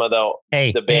and some of the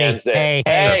bands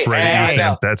that's right at you,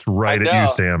 Sam. That's right at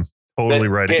you, Sam. Totally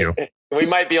right at you. We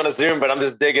might be on a Zoom, but I'm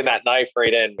just digging that knife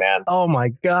right in, man. Oh my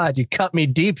God, you cut me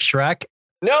deep, Shrek.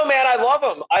 No, man, I love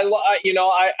them.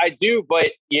 I do, but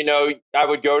I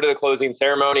would go to the closing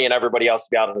ceremony and everybody else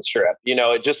would be out on the strip.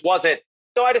 It just wasn't.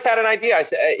 So I just had an idea. I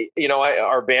said,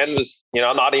 our band was,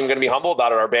 I'm not even going to be humble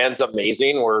about it. Our band's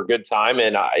amazing. We're a good time.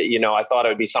 And I thought it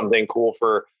would be something cool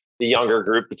for the younger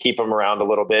group to keep them around a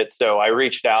little bit. So I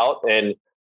reached out, and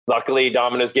luckily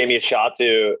Domino's gave me a shot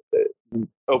to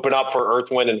open up for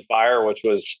Earth, Wind and Fire, which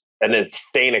was an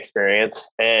insane experience.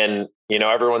 And,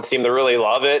 everyone seemed to really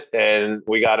love it. And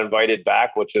we got invited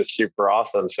back, which is super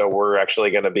awesome. So we're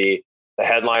actually going to be the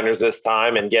headliners this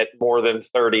time and get more than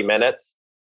 30 minutes.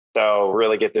 So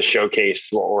really get to showcase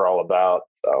what we're all about.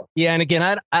 So yeah, and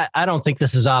again, I don't think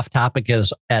this is off topic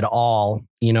at all.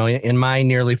 In my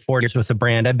nearly 4 years with the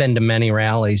brand, I've been to many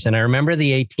rallies, and I remember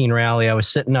the 18 rally. I was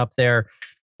sitting up there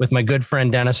with my good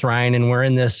friend Dennis Ryan, and we're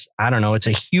in this. I don't know. It's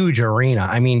a huge arena.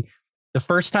 I mean, the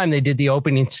first time they did the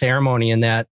opening ceremony in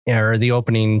that, or the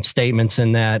opening statements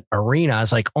in that arena, I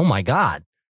was like, oh my God.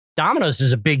 Domino's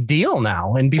is a big deal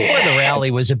now. And before the rally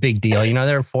was a big deal,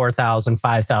 there were 4,000,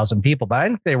 5,000 people, but I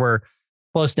think they were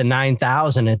close to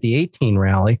 9,000 at the 18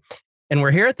 rally. And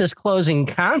we're here at this closing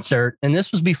concert. And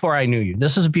this was before I knew you.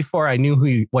 This is before I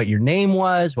knew what your name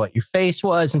was, what your face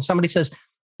was. And somebody says,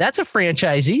 that's a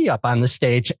franchisee up on the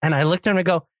stage. And I looked at him and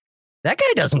go, that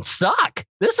guy doesn't suck.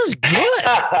 This is good.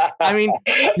 I mean,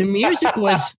 the music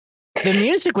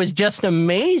was just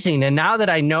amazing. And now that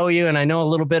I know you and I know a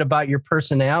little bit about your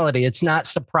personality, it's not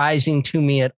surprising to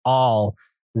me at all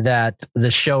that the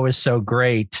show is so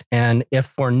great. And if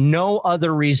for no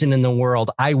other reason in the world,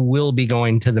 I will be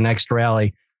going to the next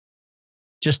rally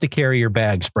just to carry your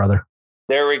bags, brother.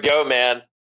 There we go, man.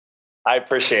 I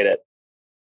appreciate it.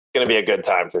 It's going to be a good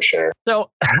time for sure. So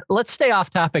let's stay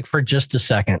off topic for just a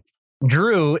second.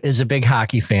 Drew is a big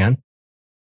hockey fan,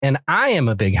 and I am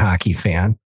a big hockey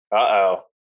fan. Uh-oh.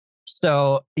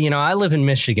 So, I live in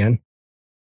Michigan,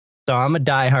 so I'm a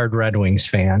diehard Red Wings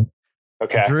fan.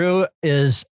 Okay. Drew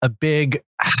is a big,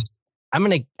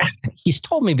 he's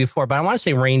told me before, but I want to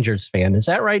say Rangers fan. Is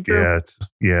that right, Drew?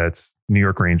 It's New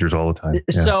York Rangers all the time.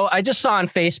 Yeah. So I just saw on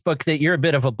Facebook that you're a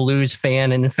bit of a Blues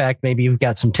fan. And in fact, maybe you've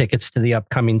got some tickets to the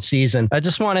upcoming season. I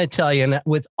just want to tell you, and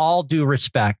with all due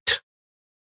respect,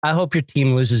 I hope your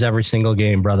team loses every single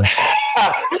game, brother.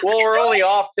 Well, we're only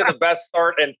off to the best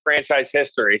start in franchise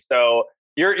history. So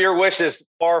your wish is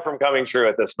far from coming true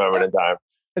at this moment in time.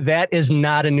 That is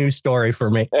not a new story for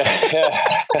me.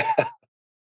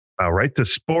 All right, the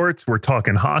sports. We're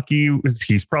talking hockey.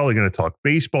 He's probably going to talk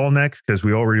baseball next because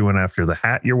we already went after the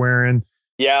hat you're wearing.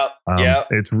 Yeah.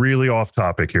 It's really off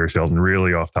topic here, Sheldon.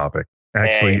 Really off topic.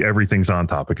 Actually, everything's on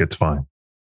topic. It's fine.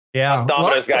 Yeah. Us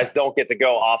Domino's guys don't get to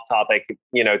go off topic,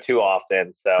 too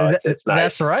often. So it's nice.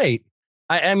 That's right.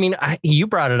 I mean, you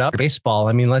brought it up, baseball.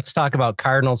 I mean, let's talk about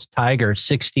Cardinals, Tigers,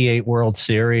 68 World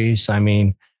Series. I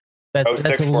mean,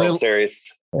 that's a World Series.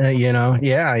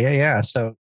 Yeah.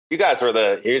 So you guys were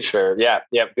the huge fair. Yeah.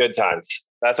 Good times.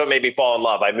 That's what made me fall in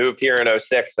love. I moved here in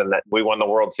 2006 and we won the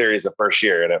World Series the first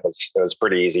year, and it was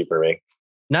pretty ezy for me.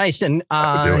 Nice. And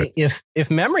if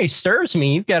memory serves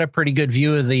me, you've got a pretty good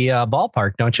view of the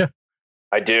ballpark, don't you?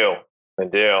 I do.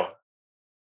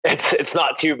 It's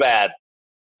not too bad.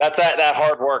 That's that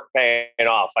hard work paying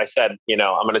off. I said, I'm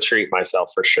going to treat myself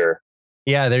for sure.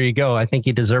 Yeah, there you go. I think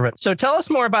you deserve it. So tell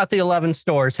us more about the 11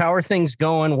 stores. How are things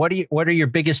going? What are your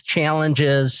biggest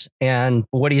challenges, and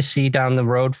what do you see down the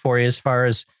road for you as far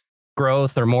as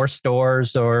growth or more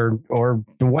stores or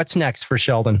what's next for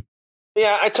Sheldon?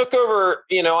 Yeah, I took over,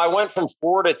 I went from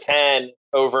 4 to 10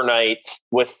 overnight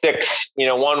with 6.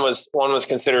 One was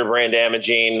considered brand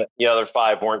damaging. The other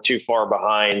 5 weren't too far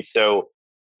behind. So,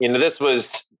 this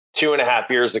was 2.5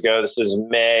 years ago. This was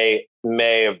May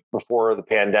of before the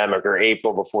pandemic, or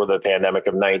April before the pandemic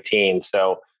of 19.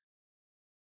 So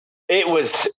it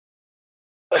was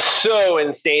so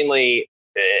insanely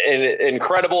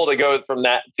incredible to go from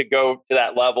that, to go to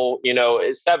that level.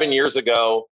 7 years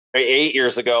ago, 8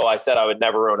 years ago, I said I would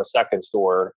never own a second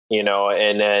store,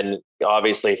 and then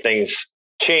obviously things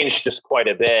changed just quite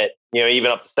a bit.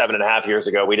 Even up to 7.5 years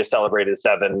ago, we just celebrated a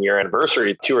 7-year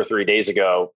anniversary 2 or 3 days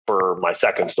ago for my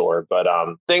second store. But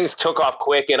things took off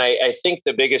quick. And I think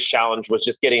the biggest challenge was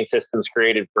just getting systems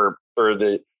created for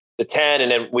the 10.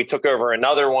 And then we took over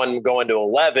another one going to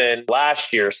 11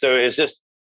 last year. So it's just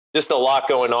just a lot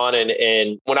going on.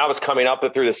 And when I was coming up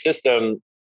through the system,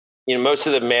 most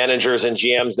of the managers and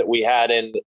GMs that we had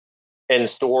in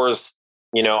stores,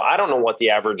 I don't know what the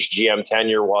average GM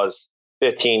tenure was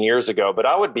 15 years ago, but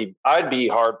I'd be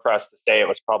hard pressed to say it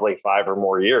was probably 5 or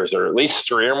more years, or at least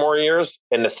 3 or more years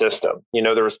in the system.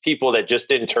 There was people that just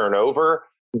didn't turn over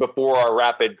before our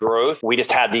rapid growth. We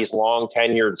just had these long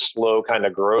tenured, slow kind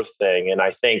of growth thing. And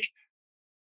I think,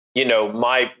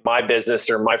 my business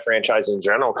or my franchise in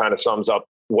general kind of sums up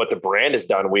what the brand has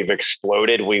done. We've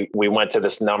exploded. We went to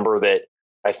this number that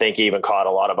I think even caught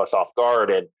a lot of us off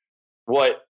guard. And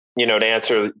what, to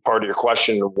answer part of your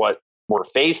question, what we're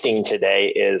facing today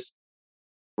is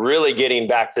really getting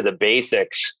back to the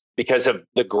basics because of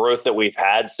the growth that we've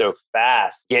had so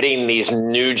fast, getting these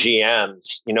new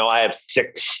GMs. I have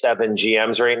 6, 7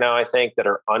 GMs right now, I think, that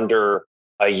are under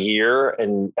a year,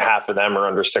 and half of them are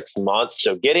under 6 months.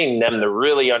 So getting them to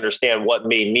really understand what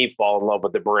made me fall in love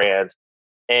with the brand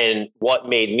and what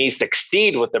made me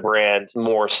succeed with the brand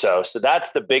more so. So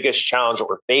that's the biggest challenge that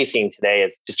we're facing today,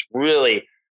 is just really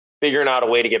figuring out a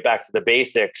way to get back to the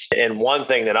basics. And one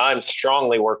thing that I'm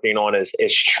strongly working on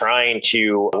is trying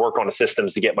to work on the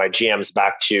systems to get my GMs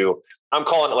back to, I'm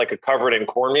calling it like a covered in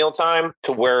cornmeal time,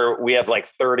 to where we have like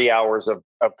 30 hours of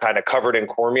kind of covered in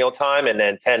cornmeal time, and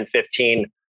then 10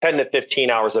 to 15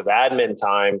 hours of admin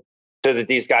time, so that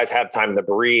these guys have time to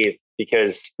breathe.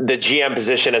 Because the GM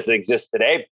position as it exists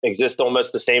today exists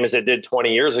almost the same as it did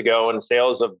 20 years ago. And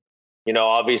sales have,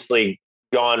 obviously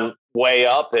gone way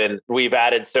up, and we've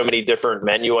added so many different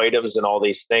menu items and all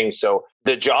these things. So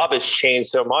the job has changed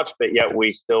so much, but yet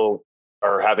we still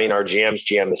are having our GMs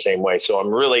GM the same way. So I'm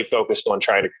really focused on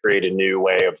trying to create a new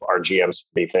way of our GMs to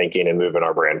be thinking and moving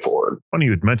our brand forward. Funny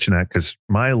you would mention that, because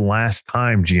my last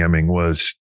time GMing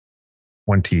was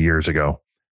 20 years ago.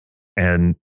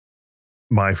 And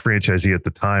my franchisee at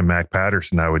the time, Mac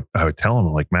Patterson, I would tell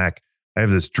him, like, Mac, I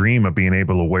have this dream of being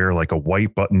able to wear like a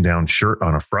white button-down shirt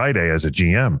on a Friday as a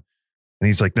GM. And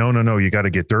he's like, no, you got to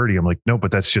get dirty. I'm like, no,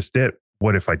 but that's just it.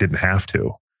 What if I didn't have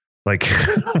to? Like,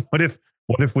 what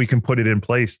if we can put it in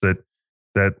place that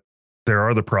there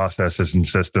are the processes and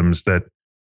systems that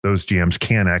those GMs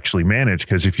can actually manage?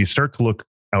 Because if you start to look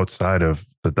outside of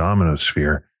the Domino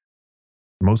sphere,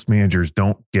 most managers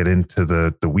don't get into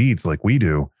the weeds like we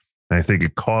do. And I think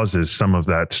it causes some of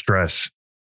that stress.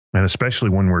 And especially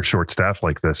when we're short staffed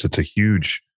like this, it's a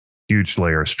huge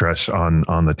layer of stress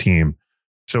on the team.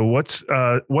 So what's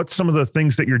some of the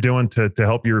things that you're doing to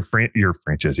help your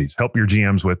franchisees, help your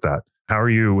GMs with that? How are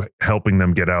you helping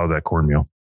them get out of that cornmeal?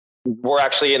 We're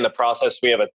actually in the process. We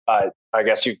have I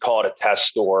guess you'd call it a test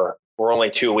store. We're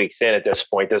only 2 weeks in at this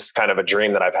point. This is kind of a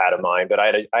dream that I've had of mine, but I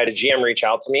had a GM reach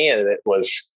out to me, and it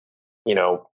was,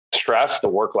 stress. The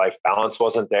work-life balance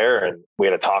wasn't there, and we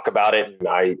had to talk about it. And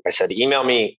I said, email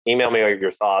me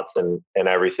your thoughts and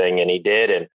everything. And he did.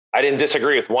 And I didn't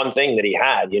disagree with one thing that he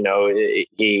had.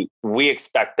 We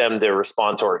expect them to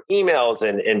respond to our emails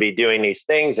and be doing these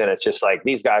things. And it's just like,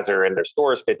 these guys are in their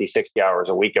stores 50, 60 hours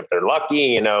a week if they're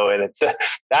lucky, and it's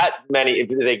that many,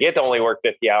 they get to only work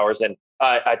 50 hours. And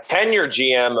a tenure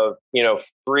GM of,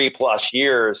 3+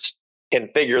 years can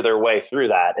figure their way through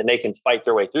that, and they can fight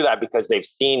their way through that because they've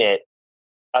seen it.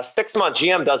 A 6-month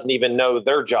GM doesn't even know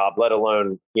their job, let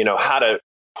alone, how to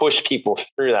push people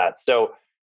through that. So,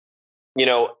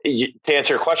 to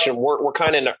answer your question, we're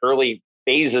kind of in the early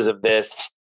phases of this,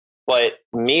 but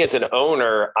me as an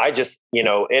owner, I just,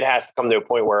 it has to come to a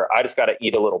point where I just got to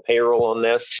eat a little payroll on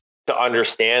this to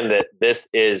understand that this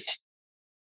is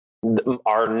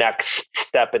our next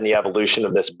step in the evolution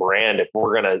of this brand. If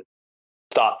we're going to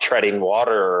stop treading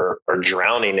water or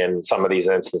drowning in some of these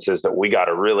instances, that we got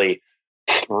to really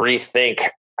rethink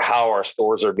how our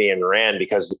stores are being ran,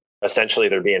 because essentially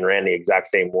they're being ran the exact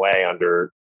same way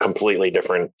under completely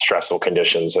different stressful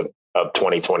conditions of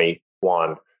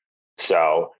 2021.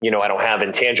 So, I don't have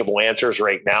intangible answers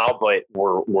right now, but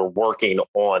we're working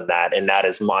on that. And that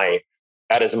is my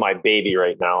baby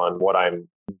right now, and what I'm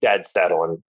dead set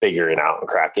on figuring out and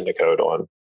cracking the code on.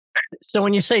 So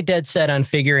when you say dead set on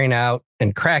figuring out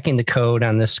and cracking the code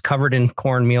on this covered in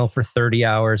cornmeal for 30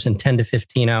 hours and 10 to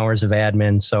 15 hours of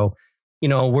admin, so,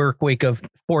 a work week of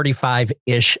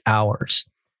 45-ish hours.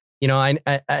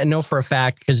 I know for a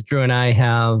fact, because Drew and I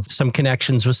have some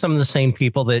connections with some of the same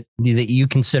people that you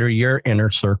consider your inner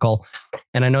circle.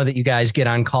 And I know that you guys get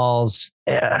on calls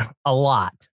a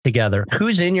lot together.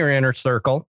 Who's in your inner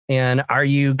circle? And are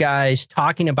you guys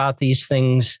talking about these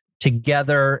things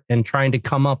together and trying to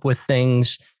come up with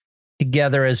things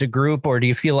together as a group? Or do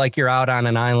you feel like you're out on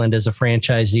an island as a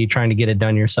franchisee trying to get it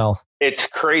done yourself? It's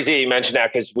crazy you mentioned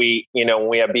that, because we, when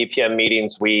we have BPM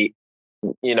meetings, we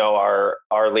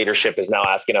our leadership is now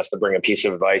asking us to bring a piece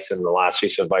of advice. And the last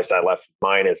piece of advice I left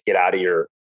mine is get out of your,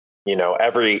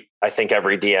 every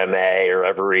DMA or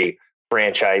every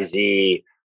franchisee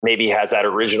maybe has that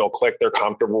original click they're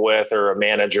comfortable with, or a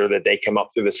manager that they come up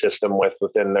through the system with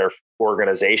within their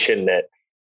organization that,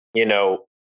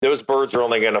 those birds are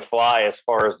only going to fly as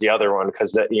far as the other one,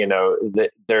 because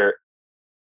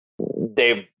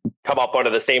they've come up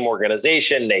under the same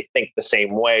organization. They think the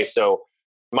same way. So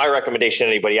my recommendation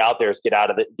to anybody out there is get out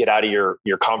of your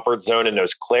comfort zone and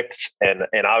those clicks. And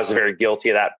I was very guilty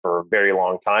of that for a very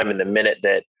long time. And the minute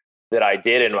that I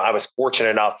did, and I was fortunate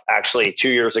enough actually 2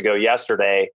 years ago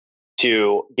yesterday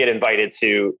to get invited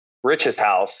to Rich's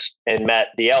house and met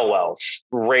the Elwells.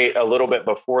 Right a little bit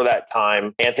before that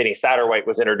time, Anthony Satterwhite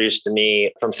was introduced to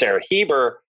me from Sarah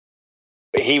Heber.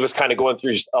 He was kind of going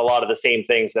through a lot of the same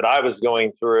things that I was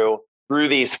going through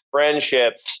these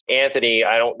friendships. Anthony,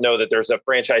 I don't know that there's a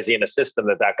franchisee in the system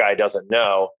that guy doesn't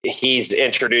know. He's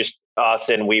introduced us,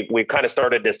 and we've kind of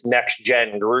started this next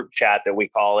gen group chat that we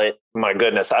call it. My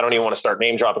goodness, I don't even want to start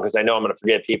name dropping because I know I'm going to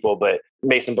forget people, but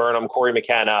Mason Burnham, Corey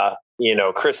McKenna,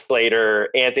 Chris Slater,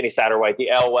 Anthony Satterwhite, the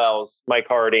Elwells, Mike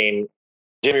Harding,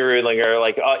 Jimmy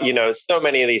Rudlinger, so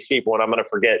many of these people, and I'm going to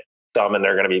forget some, and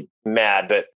they're going to be mad.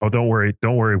 But don't worry.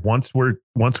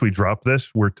 Once we drop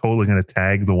this, we're totally going to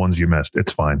tag the ones you missed.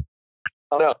 It's fine.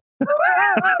 Oh no.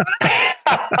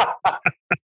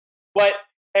 But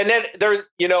and then there's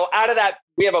out of that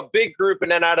we have a big group,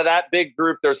 and then out of that big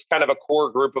group there's kind of a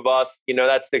core group of us.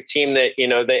 That's the team that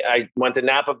I went to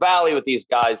Napa Valley with these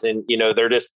guys, and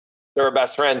they're our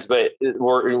best friends, but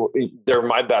they're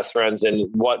my best friends, and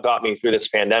what got me through this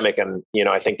pandemic. And,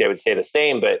 I think they would say the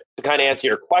same. But to kind of answer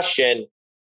your question,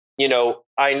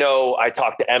 I know I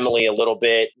talked to Emily a little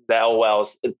bit, the Elwells.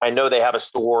 I know they have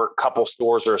couple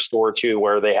stores or a store or two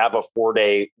where they have a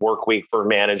 4-day work week for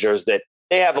managers, that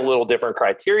they have a little different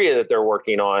criteria that they're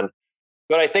working on.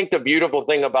 But I think the beautiful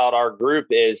thing about our group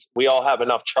is we all have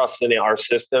enough trust in our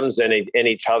systems and in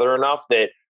each other enough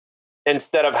that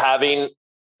instead of having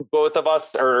both of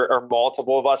us or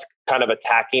multiple of us kind of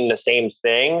attacking the same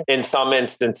thing in some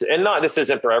instances, and this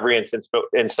isn't for every instance, but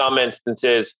in some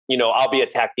instances, I'll be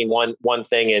attacking one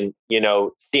thing and,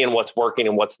 seeing what's working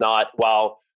and what's not,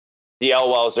 while the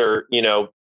Elwells are,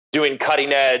 doing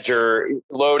cutting edge or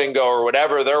load and go or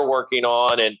whatever they're working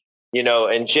on. And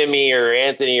Jimmy or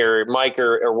Anthony or Mike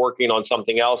are working on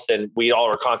something else. And we all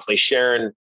are constantly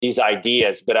sharing these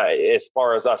ideas. But as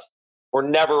far as us, we're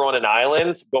never on an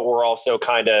island, but we're also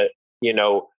kind of,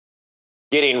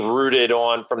 getting rooted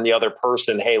on from the other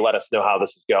person. Hey, let us know how this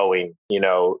is going.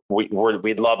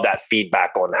 We'd love that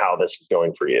feedback on how this is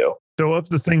going for you. So of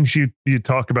the things you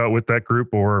talk about with that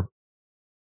group, or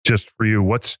just for you,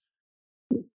 what's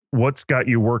got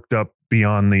you worked up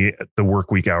beyond the work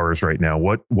week hours right now?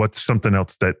 What's something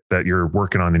else that you're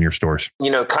working on in your stores?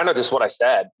 Kind of just what I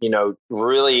said,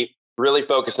 really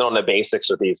focusing on the basics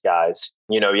with these guys.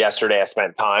 Yesterday I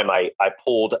spent time, I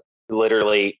pulled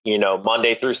literally,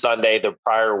 Monday through Sunday, the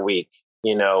prior week,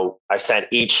 I sent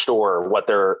each store what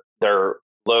their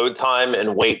load time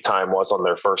and wait time was on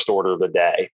their first order of the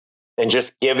day. And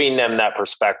just giving them that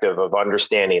perspective of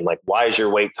understanding, like, why is your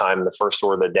wait time the first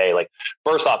order of the day? Like,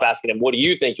 first off, asking them, what do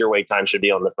you think your wait time should be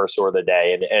on the first order of the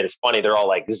day? And it's funny, they're all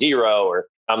like 0, or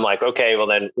I'm like, okay, well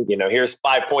then, here's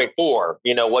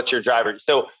 5.4, what's your driver?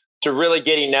 So to really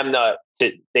getting them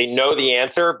they know the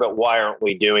answer, but why aren't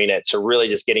we doing it? So really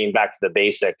just getting back to the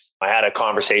basics. I had a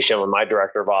conversation with my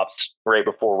director of ops right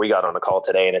before we got on the call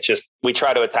today. And it's just, we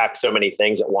try to attack so many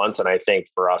things at once. And I think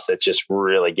for us, it's just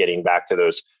really getting back to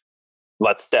those,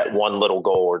 let's set one little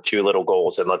goal or 2 little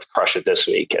goals and let's crush it this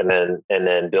week. And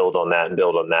then build on that and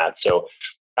build on that. So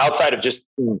outside of just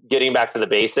getting back to the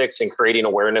basics and creating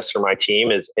awareness for my team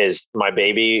is my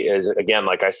baby, is, again,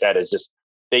 like I said, is just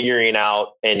figuring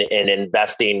out and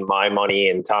investing my money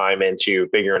and time into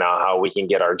figuring out how we can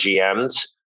get our GMs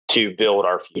to build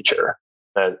our future.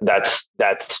 That's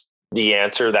the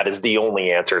answer. That is the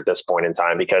only answer at this point in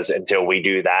time, because until we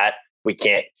do that, we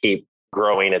can't keep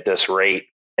growing at this rate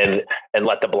and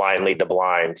let the blind lead the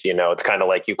blind. It's kind of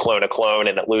like you clone a clone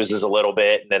and it loses a little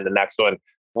bit. And then the next one,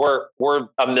 we're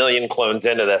a million clones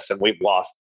into this and we've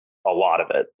lost a lot of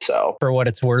it. So for what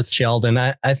it's worth, Sheldon,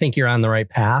 I think you're on the right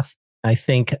path. I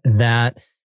think that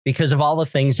because of all the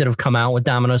things that have come out with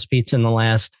Domino's Pizza in the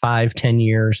last 5-10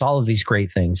 years, all of these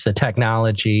great things, the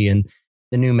technology and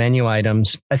the new menu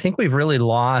items, I think we've really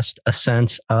lost a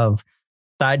sense of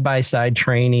side-by-side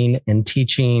training and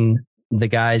teaching the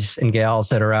guys and gals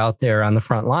that are out there on the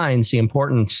front lines the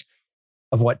importance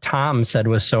of what Tom said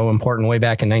was so important way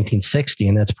back in 1960,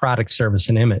 and that's product, service,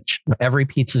 and image. Every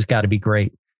pizza's got to be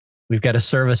great. We've got to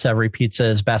service every pizza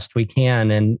as best we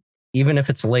can. And even if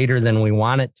it's later than we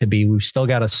want it to be, we've still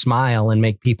got to smile and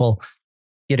make people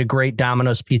get a great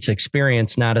Domino's pizza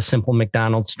experience, not a simple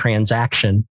McDonald's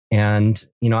transaction. And,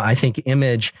 I think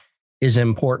image is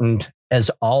important as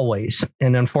always.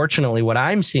 And unfortunately, what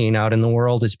I'm seeing out in the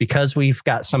world is because we've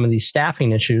got some of these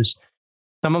staffing issues,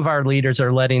 some of our leaders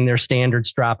are letting their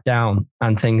standards drop down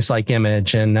on things like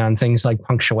image and on things like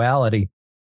punctuality.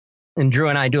 And Drew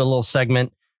and I do a little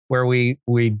segment where we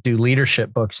do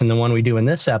leadership books. And the one we do in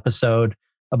this episode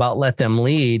about Let Them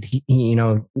Lead,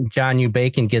 John U.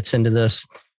 Bacon gets into this.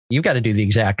 You've got to do the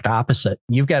exact opposite.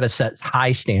 You've got to set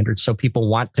high standards so people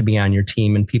want to be on your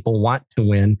team and people want to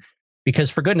win. Because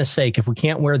for goodness sake, if we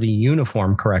can't wear the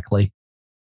uniform correctly,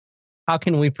 how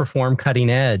can we perform cutting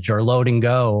edge or load and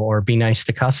go or be nice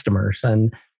to customers?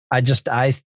 And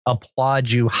I applaud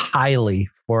you highly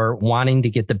for wanting to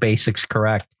get the basics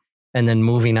correct and then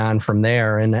moving on from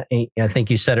there. And I think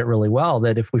you said it really well,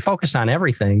 that if we focus on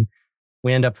everything,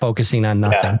 we end up focusing on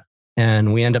nothing. Yeah.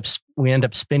 And we end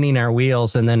up spinning our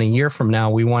wheels. And then a year from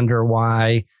now, we wonder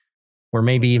why we're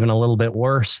maybe even a little bit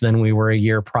worse than we were a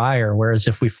year prior. Whereas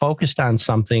if we focused on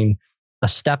something a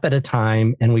step at a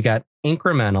time and we got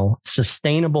incremental,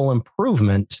 sustainable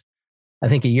improvement, I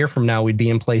think a year from now, we'd be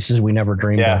in places we never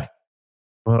dreamed of.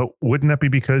 Well, wouldn't that be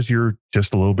because you're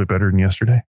just a little bit better than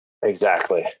yesterday?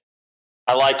 Exactly.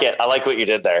 I like it. I like what you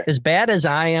did there. As bad as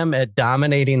I am at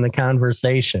dominating the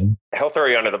conversation, he'll throw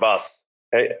you under the bus.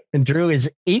 Hey. And Drew is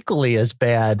equally as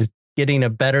bad getting a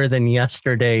better than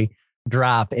yesterday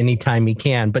drop anytime he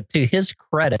can. But to his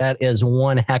credit, that is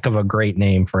one heck of a great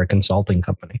name for a consulting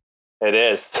company. It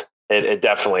is. It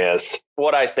definitely is.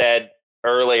 What I said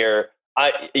earlier,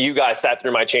 you guys sat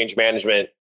through my change management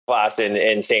class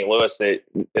in St. Louis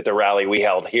at the rally we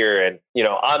held here. And,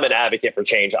 I'm an advocate for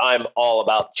change. I'm all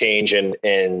about change and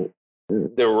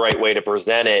the right way to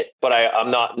present it. But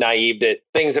I'm not naive that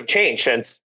things have changed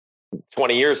since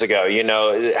 20 years ago,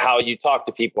 how you talk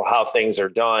to people, how things are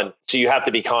done. So you have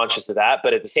to be conscious of that.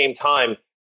 But at the same time,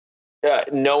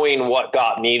 knowing what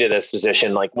got me to this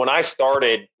position, like when I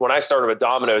started with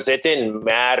Domino's, it didn't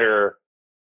matter.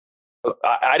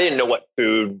 I didn't know what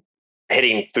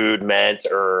hitting food meant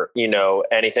or,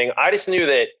 anything. I just knew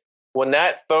that when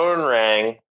that phone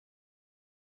rang,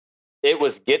 it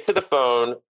was get to the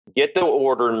phone, get the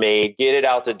order made, get it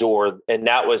out the door. And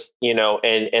that was,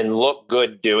 and look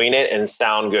good doing it and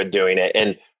sound good doing it.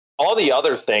 And all the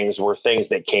other things were things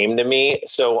that came to me.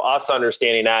 So us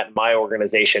understanding that in my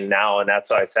organization now, and that's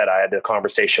why I said I had the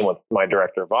conversation with my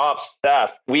director of ops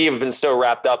staff. We have been so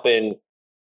wrapped up in,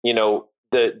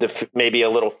 the maybe a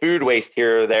little food waste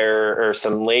here or there or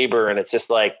some labor. And it's just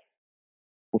like,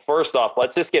 first off,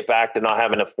 let's just get back to not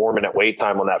having a 4-minute wait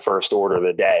time on that first order of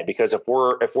the day. Because if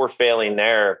we're failing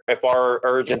there, if our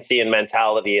urgency and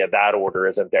mentality of that order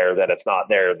isn't there, then it's not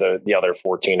there the other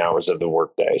 14 hours of the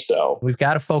workday. So we've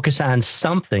got to focus on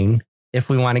something if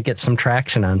we want to get some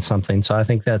traction on something. So I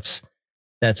think that's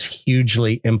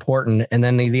hugely important. And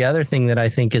then the other thing that I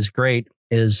think is great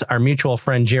is our mutual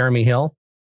friend Jeremy Hill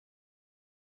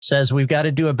says we've got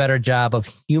to do a better job of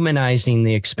humanizing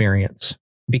the experience.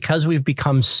 Because we've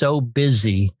become so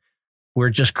busy, we're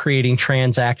just creating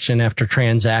transaction after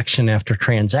transaction after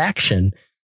transaction,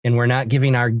 and we're not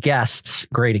giving our guests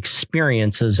great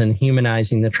experiences and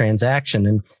humanizing the transaction.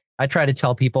 And I try to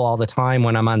tell people all the time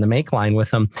when I'm on the make line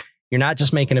with them, you're not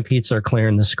just making a pizza or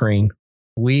clearing the screen.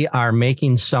 We are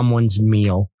making someone's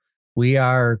meal. We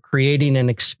are creating an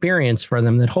experience for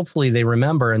them that hopefully they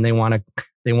remember and they want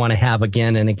to have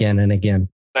again and again and again.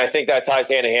 I think that ties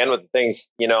hand in hand with the things,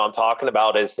 I'm talking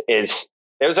about is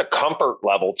there's a comfort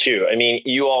level too. I mean,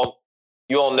 you all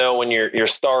know when you're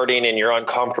starting and you're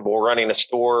uncomfortable running a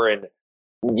store and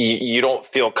you don't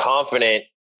feel confident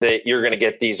that you're going to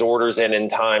get these orders in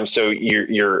time. So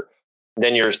you're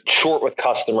short with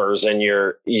customers and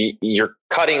you're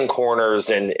cutting corners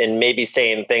and maybe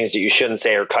saying things that you shouldn't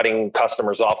say or cutting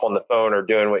customers off on the phone or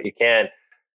doing what you can.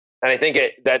 And I think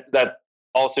that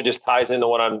also just ties into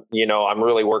what I'm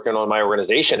really working on my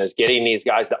organization is getting these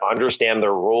guys to understand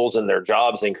their roles and their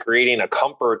jobs and creating a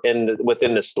comfort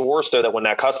within the store so that when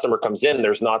that customer comes in,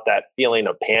 there's not that feeling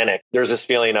of panic. There's this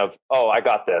feeling of, oh, I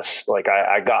got this. Like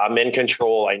I'm in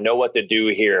control. I know what to do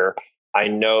here. I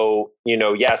know,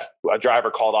 yes, a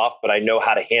driver called off, but I know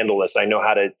how to handle this. I know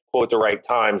how to quote the right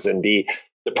times and be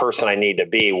the person I need to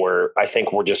be, where I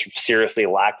think we're just seriously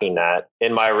lacking that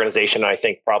in my organization. I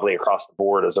think probably across the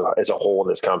board as a whole in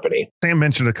this company. Sam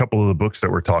mentioned a couple of the books that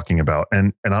we're talking about,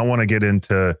 and I want to get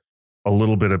into a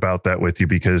little bit about that with you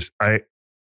because I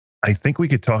think we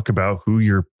could talk about who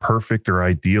your perfect or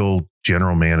ideal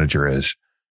general manager is,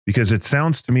 Because it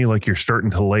sounds to me like you're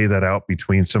starting to lay that out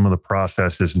between some of the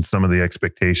processes and some of the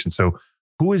expectations. So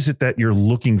who is it that you're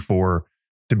looking for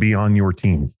to be on your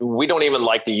team? We don't even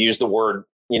like to use the word,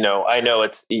 I know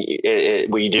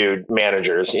we do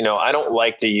managers, I don't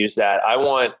like to use that. I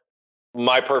want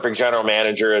my perfect general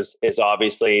manager is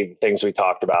obviously things we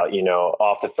talked about,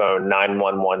 off the phone,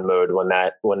 911 mode. When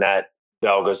that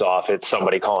bell goes off, it's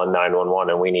somebody calling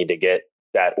 911 and we need to get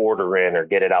that order in or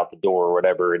get it out the door or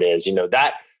whatever it is.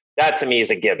 That to me is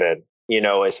a given,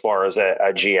 as far as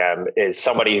a GM is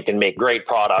somebody who can make great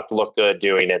product, look good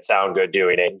doing it, sound good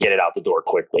doing it, and get it out the door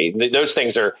quickly. Those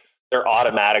things they're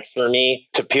automatics for me.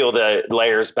 To peel the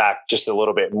layers back just a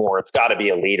little bit more, it's got to be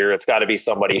a leader. It's got to be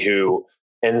somebody who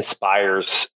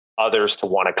inspires others to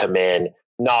want to come in,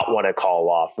 not want to call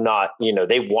off, not,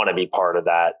 they want to be part of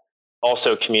that.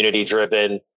 Also community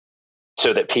driven,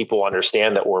 so that people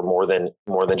understand that we're more than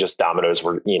just Domino's.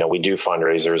 We do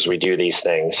fundraisers, we do these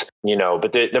things,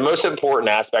 but the most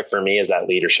important aspect for me is that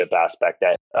leadership aspect.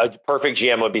 That a perfect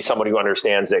GM would be someone who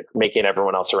understands that making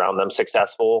everyone else around them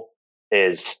successful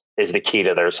is the key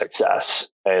to their success.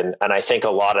 And I think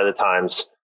a lot of the times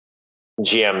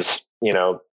GMs,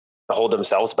 hold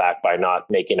themselves back by not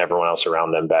making everyone else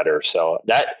around them better. So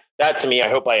that to me, I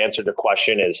hope I answered the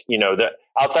question is, the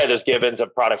outside those givens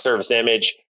of product, service,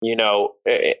 image,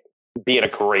 being a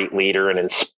great leader and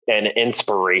an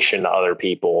inspiration to other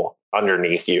people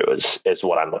underneath you is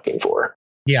what I'm looking for.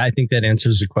 Yeah, I think that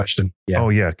answers the question. Yeah. Oh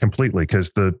yeah, completely.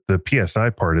 Because the PSI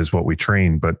part is what we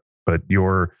train, but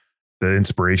the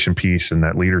inspiration piece and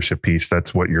that leadership piece,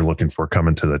 that's what you're looking for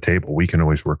coming to the table. We can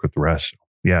always work with the rest.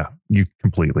 Yeah, you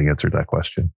completely answered that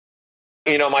question.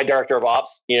 My director of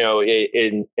ops,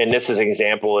 and this is an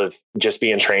example of just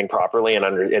being trained properly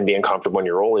and being comfortable in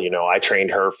your role. I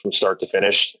trained her from start to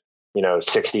finish,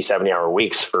 60, 70-hour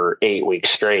weeks for 8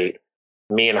 weeks straight,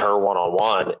 me and her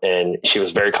one-on-one. And she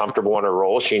was very comfortable in her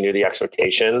role. She knew the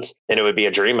expectations, and it would be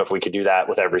a dream if we could do that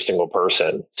with every single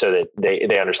person so that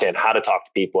they understand how to talk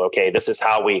to people. Okay, this is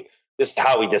how we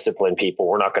discipline people.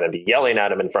 We're not going to be yelling at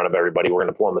them in front of everybody. We're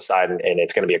going to pull them aside and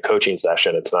it's going to be a coaching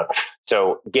session. It's not.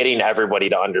 So getting everybody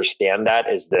to understand that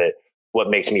is what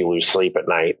makes me lose sleep at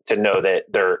night, to know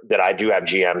that I do have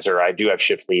GMs or I do have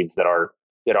shift leads that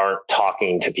aren't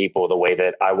talking to people the way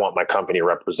that I want my company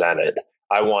represented.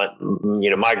 I want,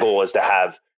 my goal is to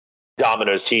have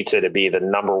Domino's Pizza to be the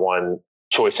number one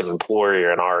choice of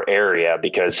employer in our area,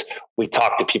 because we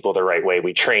talk to people the right way.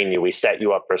 We train you, we set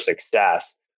you up for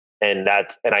success. And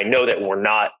I know that we're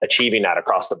not achieving that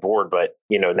across the board, but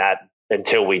that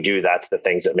until we do, that's the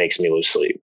things that makes me lose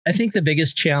sleep. I think the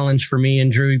biggest challenge for me,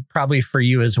 and Drew, probably for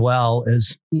you as well,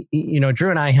 is,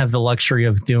 Drew and I have the luxury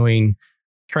of doing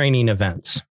training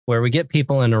events where we get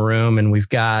people in a room and we've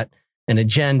got an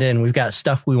agenda and we've got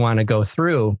stuff we want to go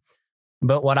through.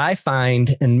 But what I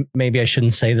find, and maybe I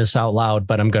shouldn't say this out loud,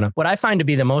 but what I find to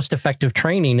be the most effective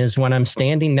training is when I'm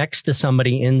standing next to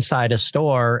somebody inside a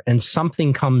store and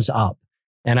something comes up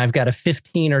and I've got a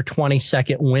 15 or 20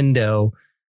 second window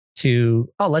to,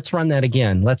 let's run that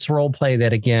again. Let's role play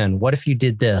that again. What if you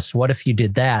did this? What if you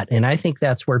did that? And I think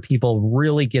that's where people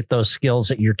really get those skills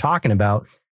that you're talking about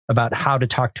how to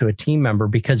talk to a team member,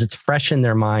 because it's fresh in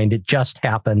their mind. It just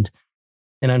happened.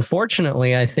 And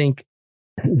unfortunately, I think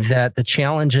that the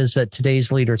challenges that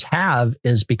today's leaders have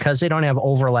is because they don't have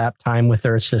overlap time with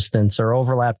their assistants or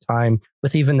overlap time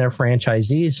with even their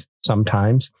franchisees.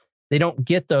 Sometimes they don't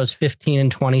get those 15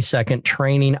 and 20 second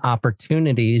training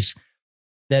opportunities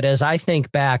that, as I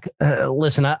think back,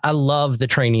 listen, I love the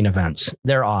training events.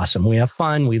 They're awesome. We have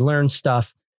fun. We learn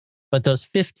stuff. But those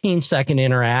 15-second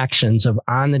interactions of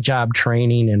on-the-job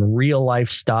training and real-life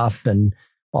stuff, and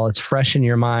while it's fresh in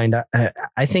your mind,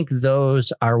 I think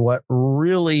those are what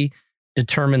really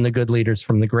determine the good leaders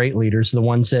from the great leaders, the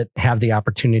ones that have the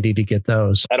opportunity to get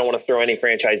those. I don't want to throw any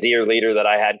franchisee or leader that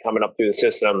I had coming up through the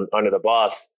system under the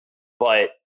bus,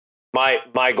 but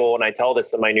my goal, and I tell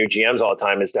this to my new GMs all the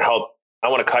time, is to help. I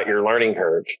want to cut your learning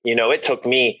curve. It took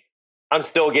me, I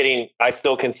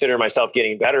still consider myself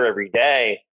getting better every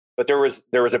day. But there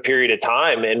was a period of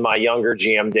time in my younger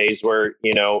GM days where,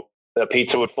 the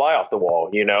pizza would fly off the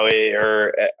wall,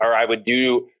 or I would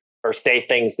do or say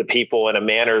things to people in a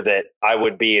manner that I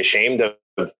would be ashamed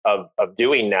of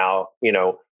doing now,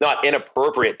 not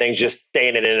inappropriate things, just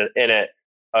saying it in a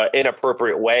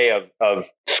inappropriate way of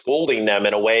scolding them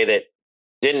in a way that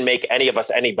didn't make any of us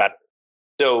any better.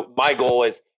 So my goal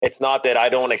is, it's not that I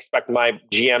don't expect my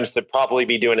GMs to probably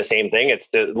be doing the same thing. It's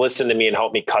to listen to me and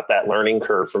help me cut that learning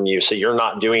curve from you, so you're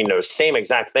not doing those same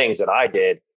exact things that I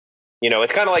did.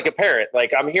 It's kind of like a parent.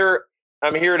 Like, I'm here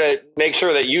to make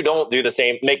sure that you don't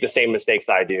make the same mistakes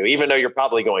I do, even though you're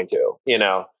probably going to,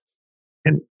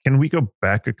 can we go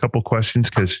back a couple questions?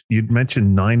 Because you'd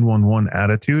mentioned 911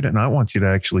 attitude, and I want you to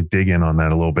actually dig in on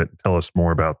that a little bit and tell us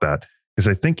more about that. Because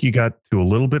I think you got to a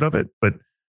little bit of it, but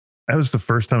that was the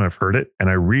first time I've heard it. And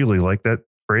I really like that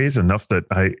phrase enough that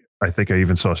I think I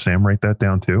even saw Sam write that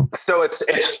down too. So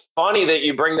it's funny that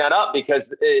you bring that up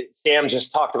because Sam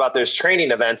just talked about those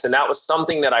training events. And that was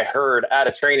something that I heard at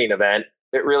a training event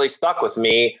that really stuck with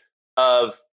me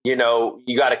of, you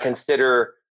got to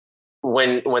consider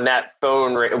when that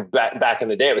phone back in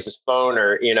the day, it was his phone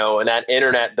or, and that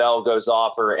internet bell goes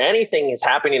off or anything is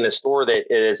happening in the store that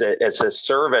is it's a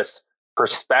service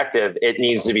perspective, it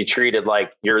needs to be treated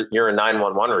like you're a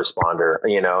 911 responder,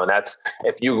 and that's,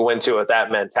 if you go into it with that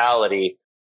mentality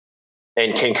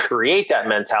and can create that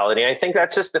mentality. I think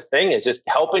that's just the thing, is just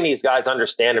helping these guys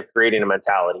understand of creating a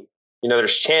mentality.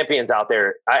 There's champions out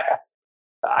there.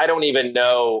 I don't even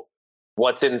know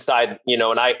what's inside,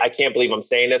 and I can't believe I'm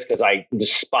saying this because I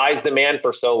despised the man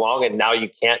for so long and now you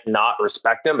can't not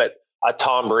respect him, but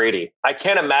Tom Brady. I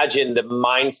can't imagine the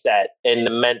mindset and the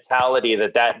mentality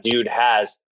that dude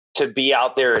has to be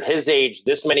out there at his age,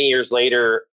 this many years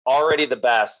later, already the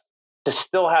best, to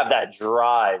still have that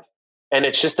drive. And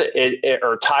it's just,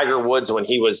 or Tiger Woods when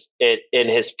he was in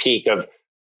his peak of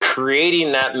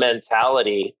creating that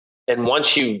mentality. And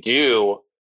once you do,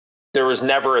 there was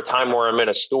never a time where I'm in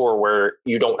a store where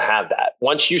you don't have that.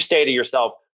 Once you say to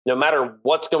yourself, no matter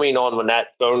what's going on when that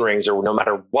phone rings or no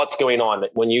matter what's going on,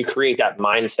 when you create that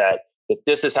mindset that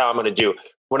this is how I'm going to do.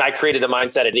 When I created the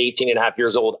mindset at 18 and a half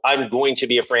years old, I'm going to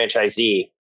be a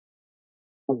franchisee.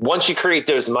 Once you create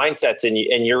those mindsets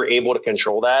and you're able to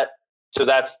control that. So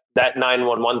that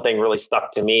 911 thing really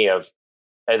stuck to me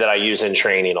that I use in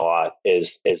training a lot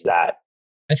is that.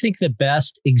 I think the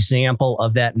best example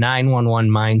of that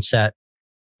 911 mindset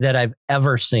that I've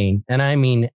ever seen, and I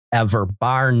mean ever,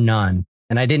 bar none.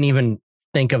 And I didn't even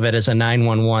think of it as a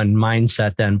 911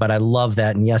 mindset then, but I love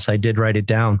that. And yes, I did write it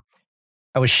down.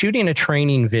 I was shooting a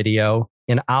training video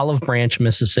in Olive Branch,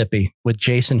 Mississippi with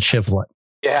Jason Shivlett.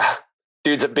 Yeah,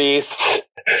 dude's a beast.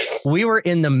 We were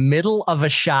in the middle of a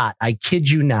shot. I kid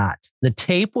you not. The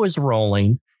tape was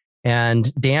rolling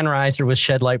and Dan Reiser with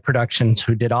Shedlight Productions,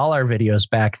 who did all our videos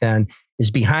back then, is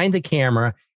behind the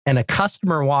camera and a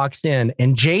customer walks in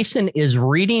and Jason is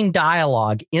reading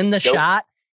dialogue in the shot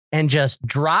and just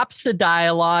drops the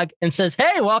dialogue and says,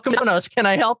 "Hey, welcome to us. Can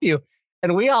I help you?"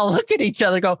 And we all look at each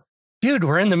other and go, "Dude,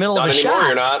 we're in the middle of a shot."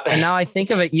 You're not. And now I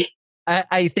think of it.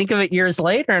 I think of it years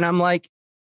later and I'm like,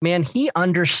 man, he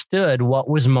understood what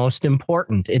was most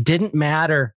important. It didn't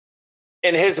matter.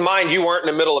 In his mind, you weren't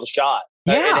in the middle of a shot.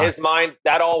 Yeah. In his mind,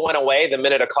 that all went away the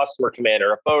minute a customer came in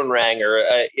or a phone rang or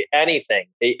anything.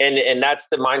 And that's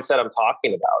the mindset I'm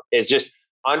talking about, is just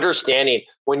understanding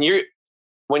when you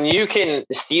can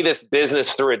see this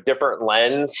business through a different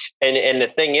lens. And the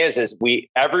thing is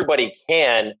everybody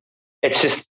can. It's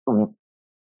just,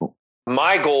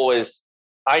 my goal is,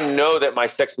 I know that my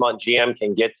 6-month GM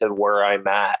can get to where I'm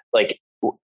at. Like,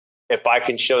 if I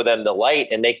can show them the light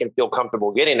and they can feel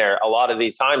comfortable getting there. A lot of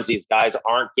these times, these guys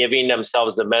aren't giving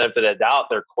themselves the benefit of the doubt.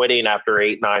 They're quitting after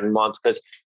 8-9 months. Cause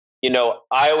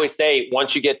I always say,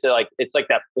 once you get to it's like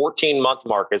that 14-month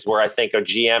mark is where I think a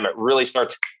GM, it really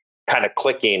starts kind of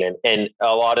clicking and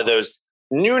a lot of those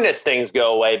newness things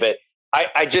go away. But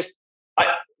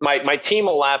my team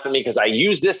will laugh at me because I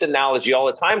use this analogy all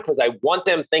the time because I want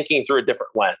them thinking through a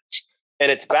different lens.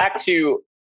 And it's back to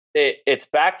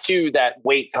that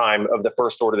wait time of the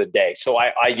first order of the day. So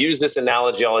I use this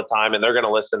analogy all the time and they're going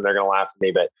to listen, they're going to laugh at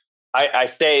me, but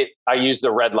I use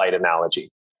the red light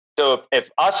analogy. So if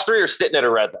us three are sitting at a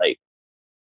red light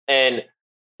and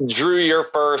Drew, you're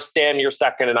first, Stan, you're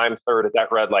second, and I'm third at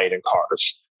that red light in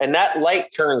cars, and that light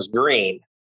turns green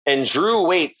and Drew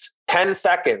waits 10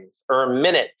 seconds or a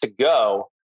minute to go.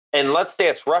 And let's say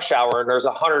it's rush hour and there's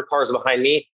 100 cars behind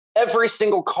me, every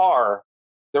single car,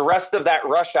 the rest of that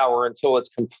rush hour until it's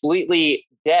completely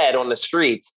dead on the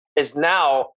streets is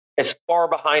now as far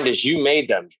behind as you made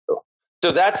them, Drew.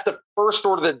 So that's the first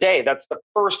order of the day. That's the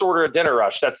first order of dinner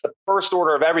rush. That's the first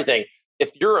order of everything. If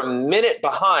you're a minute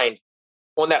behind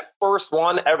on that first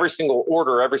one, every single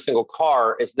order, every single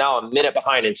car is now a minute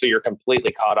behind until you're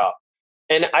completely caught up.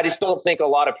 And I just don't think a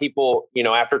lot of people,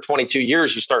 after 22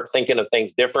 years, you start thinking of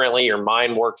things differently. Your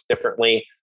mind works differently.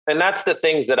 And that's the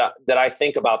things that I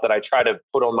think about, that I try to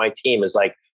put on my team, is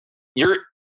like,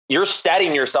 you're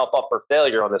setting yourself up for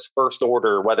failure on this first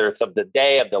order, whether it's of the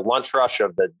day, of the lunch rush,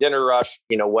 of the dinner rush,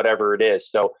 whatever it is.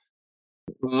 So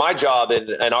my job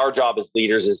and our job as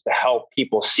leaders is to help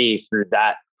people see through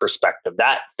that perspective.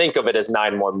 Think of it as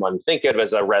 911, think of it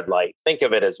as a red light, think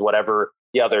of it as whatever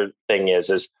the other thing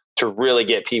is to really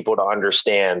get people to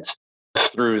understand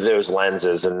through those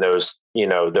lenses and those,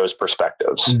 those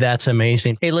perspectives. That's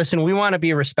amazing. Hey, listen, we want to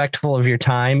be respectful of your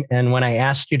time. And when I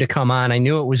asked you to come on, I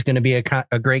knew it was going to be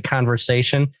a great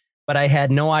conversation, but I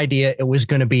had no idea it was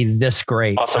going to be this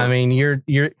great. Awesome. I mean, you're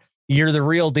the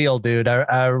real deal, dude.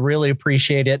 I really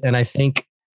appreciate it. And I think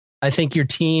your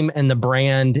team and the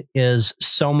brand is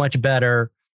so much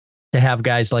better to have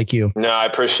guys like you. No, I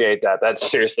appreciate that.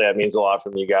 That means a lot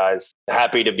from you guys.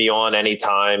 Happy to be on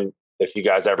anytime. If you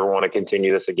guys ever want to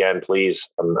continue this again, please,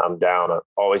 I'm down. I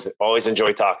always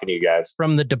enjoy talking to you guys.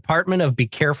 From the department of Be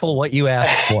Careful What You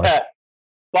Ask For.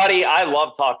 Buddy, I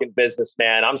love talking business,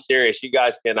 man. I'm serious. You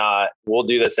guys can, we'll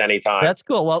do this anytime. That's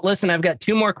cool. Well, listen, I've got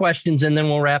 2 more questions and then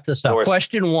we'll wrap this up.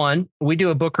 Question 1, we do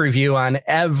a book review on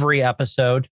every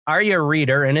episode. Are you a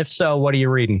reader? And if so, what are you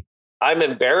reading? I'm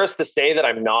embarrassed to say that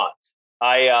I'm not.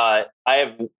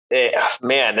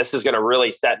 Man, this is going to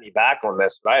really set me back on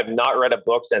this, but I have not read a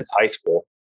book since high school.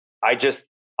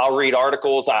 I'll read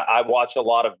articles. I watch a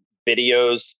lot of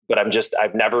videos, but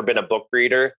I've never been a book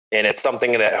reader. And it's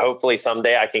something that hopefully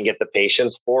someday I can get the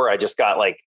patience for. I just got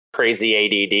like crazy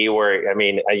ADD where,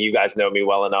 you guys know me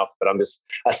well enough, but I'm just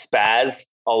a spaz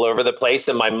all over the place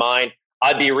in my mind.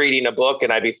 I'd be reading a book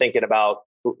and I'd be thinking about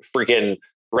freaking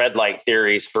red light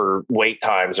theories for wait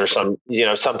times or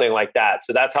something like that.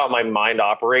 So that's how my mind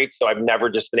operates. So I've never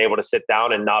just been able to sit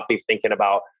down and not be thinking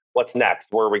about what's next,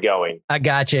 where are we going? I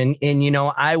got you. And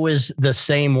I was the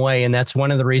same way. And that's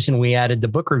one of the reasons we added the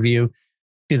book review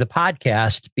to the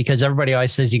podcast, because everybody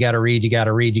always says, you got to read.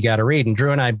 And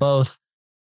Drew and I both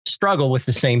struggle with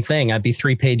the same thing. I'd be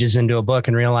 3 pages into a book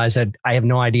and realize I have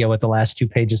no idea what the last 2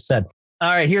 pages said. All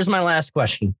right, here's my last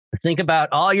question. Think about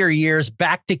all your years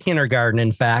back to kindergarten,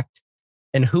 in fact,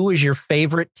 and who was your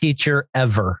favorite teacher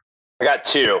ever? I got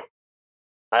 2.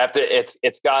 I have to,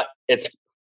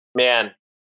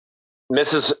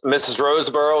 Mrs.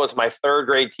 Roseborough was my 3rd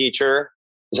grade teacher.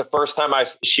 It was the first time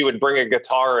she would bring a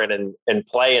guitar in and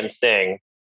play and sing.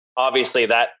 Obviously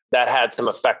that had some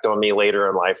effect on me later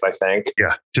in life, I think.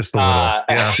 Yeah, just a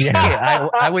little. Yeah,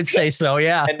 I would say so.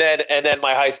 Yeah. And then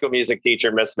my high school music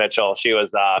teacher, Miss Mitchell, she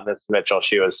was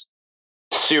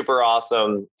super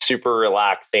awesome, super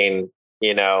relaxing,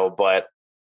 but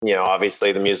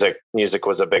obviously the music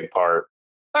was a big part.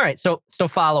 All right. So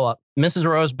follow up, Mrs.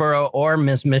 Roseborough or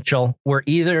Miss Mitchell, were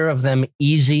either of them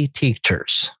easy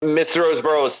teachers? Miss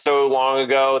Roseborough was so long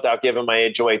ago, without giving my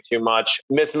age away too much.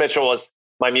 Miss Mitchell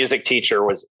my music teacher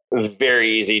was a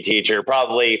very easy teacher,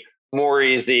 probably more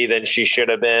easy than she should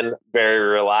have been. Very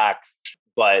relaxed,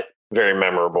 but very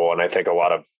memorable. And I think a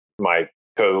lot of my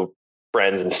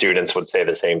friends and students would say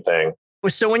the same thing.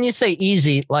 So when you say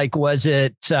easy, like, was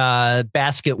it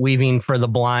basket weaving for the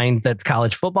blind that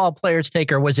college football players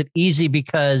take, or was it easy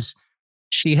because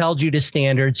she held you to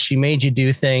standards, she made you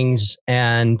do things,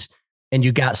 and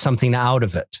you got something out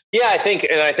of it? Yeah, I think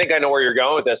I know where you're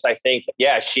going with this. I think,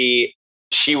 yeah, she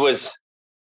was,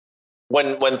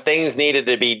 when things needed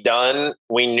to be done,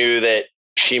 we knew that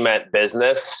she meant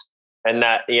business. And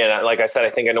that, like I said,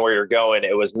 I think I know where you're going.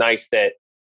 It was nice that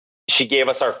she gave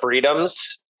us our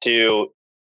freedoms to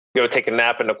go take a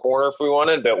nap in the corner if we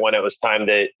wanted. But when it was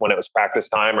practice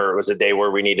time, or it was a day where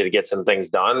we needed to get some things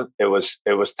done, it was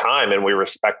time, and we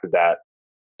respected that.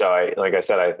 So like I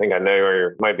said, I think I know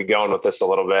where you might be going with this a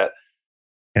little bit.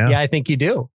 Yeah, I think you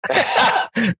do.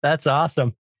 That's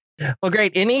awesome. Well,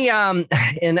 great. Any,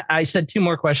 and I said 2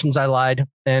 more questions. I lied,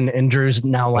 and Drew's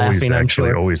now laughing. I'm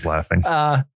sure. Always laughing.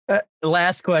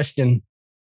 Last question.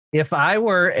 If I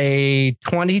were a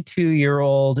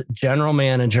 22-year-old general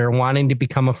manager wanting to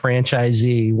become a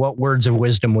franchisee, what words of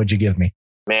wisdom would you give me?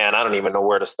 Man, I don't even know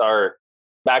where to start.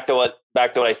 Back to what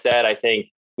I said. I think,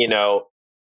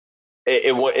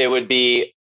 it would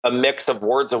be a mix of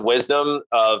words of wisdom,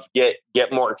 of get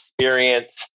more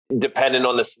experience, depending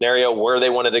on the scenario, where they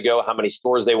wanted to go, how many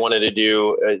stores they wanted to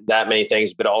do, that many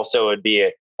things. But also it'd be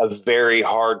a very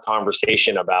hard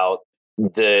conversation about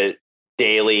the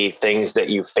daily things that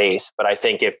you face. But I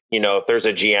think if there's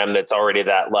a GM that's already at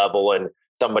that level, and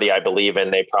somebody I believe in,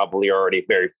 they probably are already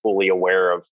very fully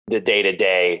aware of the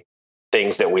day-to-day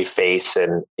things that we face.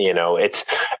 And,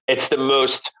 it's the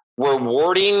most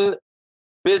rewarding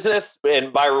business.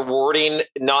 And by rewarding,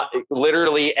 not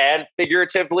literally and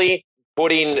figuratively,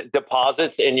 putting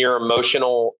deposits in your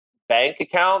emotional bank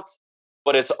account,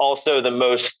 but it's also the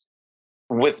most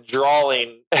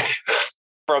withdrawing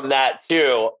from that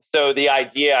too. So the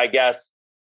idea, I guess,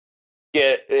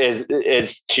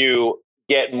 is to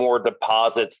get more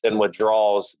deposits than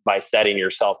withdrawals by setting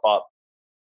yourself up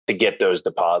to get those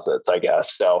deposits, I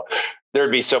guess. So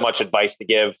there'd be so much advice to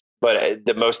give, but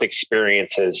the most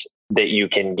experiences that you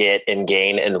can get and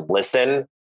gain and listen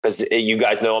because you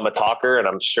guys know I'm a talker, and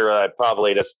I'm sure I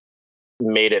probably just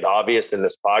made it obvious in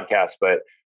this podcast, but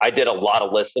I did a lot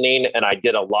of listening and I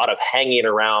did a lot of hanging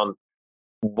around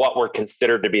what were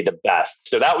considered to be the best.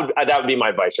 So that would be my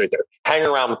advice right there. Hang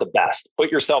around with the best.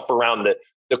 Put yourself around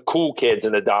the cool kids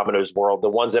in the Domino's world, the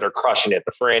ones that are crushing it,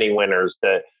 the Franny winners,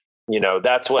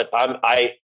 that's what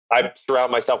I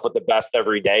surround myself with the best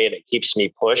every day, and it keeps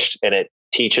me pushed and it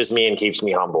teaches me and keeps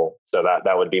me humble. So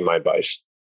that would be my advice.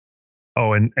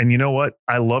 Oh, and you know what?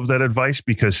 I love that advice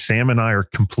because Sam and I are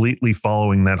completely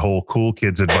following that whole cool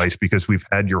kids advice because we've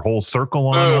had your whole circle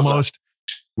on almost.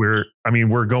 We're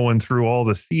going through all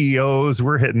the CEOs.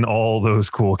 We're hitting all those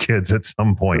cool kids at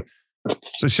some point.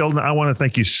 So Sheldon, I want to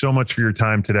thank you so much for your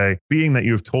time today. Being that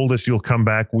you've told us you'll come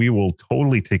back, we will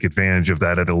totally take advantage of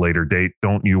that at a later date.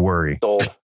 Don't you worry. Sold.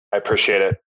 I appreciate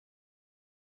it.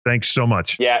 Thanks so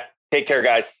much. Yeah. Take care,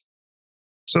 guys.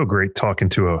 So great talking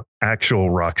to an actual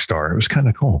rock star. It was kind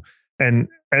of cool. And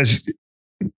as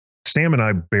Sam and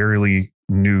I barely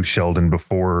knew Sheldon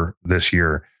before this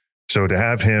year, so to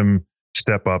have him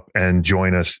step up and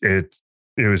join us, it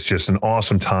was just an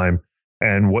awesome time.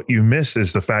 And what you miss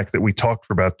is the fact that we talked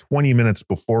for about 20 minutes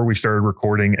before we started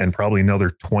recording and probably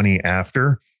another 20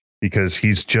 after, because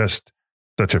he's just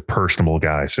such a personable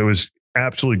guy. So it was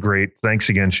absolutely great. Thanks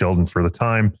again, Sheldon, for the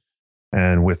time.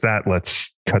 And with that,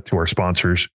 let's cut to our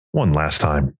sponsors one last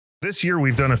time. This year,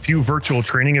 we've done a few virtual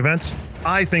training events.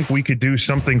 I think we could do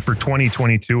something for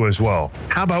 2022 as well.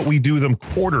 How about we do them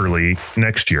quarterly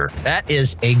next year? That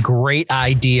is a great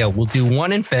idea. We'll do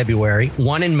one in February,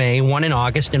 one in May, one in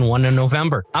August, and one in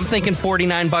November. I'm thinking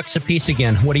 $49 a piece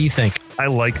again. What do you think? I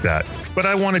like that, but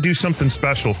I want to do something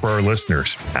special for our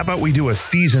listeners. How about we do a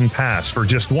season pass for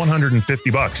just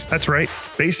 $150? That's right.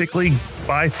 Basically,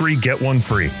 buy 3, get 1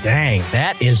 free. Dang,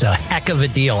 that is a heck of a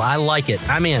deal. I like it.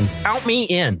 I'm in. Count me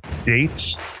in.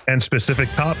 Dates and specific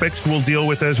topics we'll deal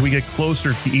with as we get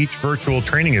closer to each virtual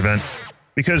training event,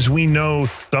 because we know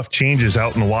stuff changes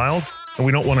out in the wild and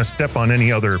we don't want to step on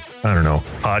any other,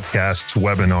 podcasts,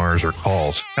 webinars, or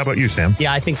calls. How about you, Sam?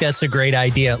 Yeah, I think that's a great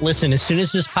idea. Listen, as soon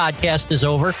as this podcast is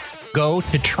over, go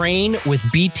to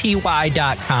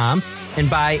trainwithbty.com and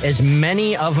buy as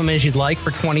many of them as you'd like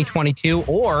for 2022,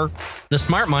 or the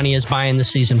smart money is buying the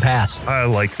season pass. I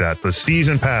like that. The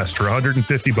season pass for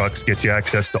 $150 gets you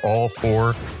access to all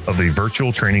 4 of the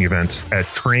virtual training events at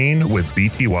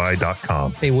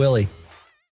trainwithbty.com. Hey, Willie,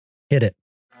 hit it.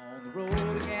 On the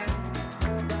road again.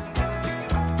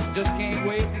 Just can't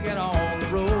wait to get on the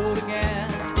road again.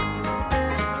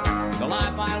 The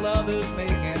life I love is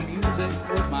making music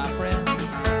with my friends,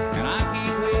 and I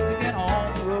can't wait to get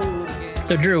on the road again.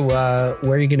 So, Drew, where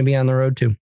are you going to be on the road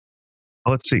to?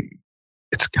 Let's see.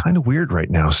 It's kind of weird right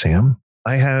now, Sam.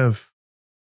 I have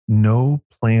no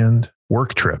planned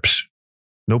work trips.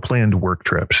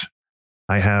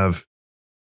 I have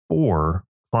 4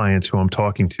 clients who I'm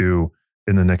talking to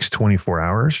in the next 24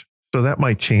 hours. So that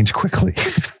might change quickly.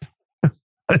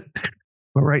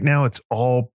 But right now it's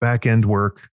all back end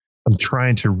work. I'm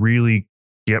trying to really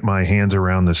get my hands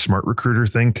around the Smart Recruiter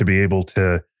thing to be able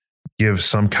to give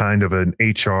some kind of an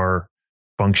HR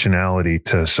functionality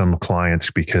to some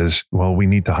clients because, well, we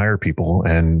need to hire people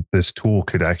and this tool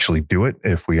could actually do it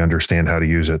if we understand how to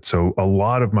use it. So a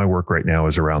lot of my work right now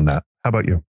is around that. How about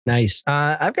you? Nice.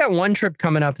 I've got one trip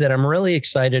coming up that I'm really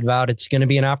excited about. It's going to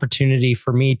be an opportunity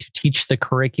for me to teach the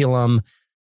curriculum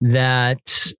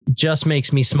that just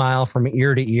makes me smile from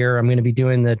ear to ear. I'm going to be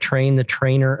doing the Train the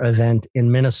Trainer event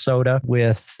in Minnesota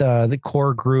with the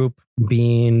core group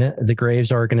being the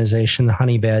Graves organization, the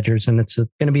Honey Badgers. And it's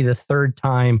going to be the 3rd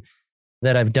time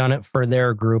that I've done it for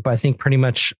their group. I think pretty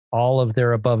much all of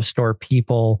their above store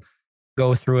people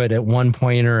go through it at one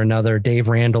point or another. Dave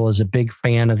Randall is a big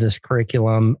fan of this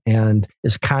curriculum and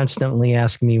is constantly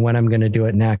asking me when I'm going to do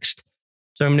it next.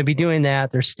 So I'm going to be doing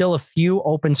that. There's still a few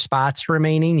open spots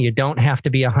remaining. You don't have to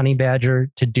be a Honey Badger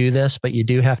to do this, but you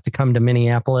do have to come to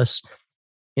Minneapolis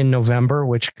in November,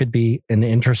 which could be an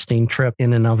interesting trip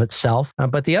in and of itself.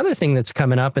 But the other thing that's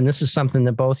coming up, and this is something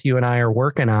that both you and I are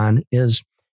working on, is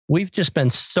we've just been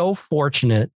so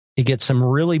fortunate to get some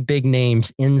really big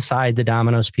names inside the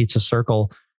Domino's Pizza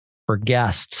Circle for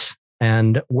guests.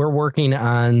 And we're working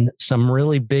on some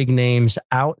really big names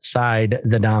outside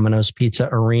the Domino's Pizza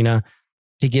arena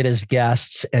to get as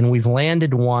guests. And we've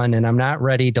landed one, and I'm not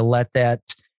ready to let that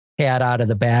cat out of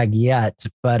the bag yet.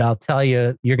 But I'll tell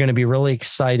you, you're going to be really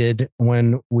excited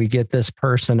when we get this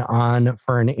person on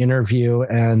for an interview.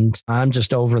 And I'm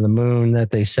just over the moon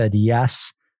that they said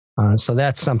yes. So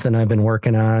that's something I've been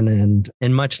working on.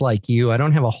 And much like you, I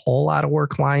don't have a whole lot of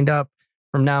work lined up,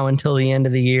 from now until the end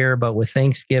of the year. But with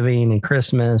Thanksgiving and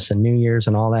Christmas and New Year's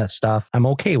and all that stuff, I'm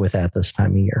okay with that this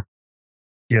time of year.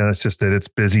 Yeah, it's just that it's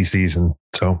busy season.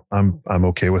 So I'm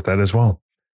okay with that as well.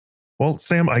 Well,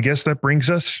 Sam, I guess that brings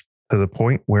us to the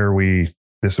point where we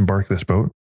disembark this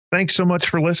boat. Thanks so much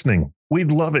for listening.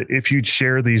 We'd love it if you'd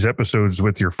share these episodes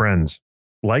with your friends.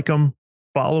 Like them,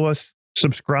 follow us,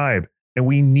 subscribe. And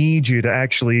we need you to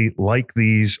actually like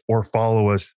these or follow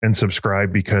us and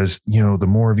subscribe because, you know, the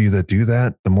more of you that do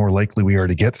that, the more likely we are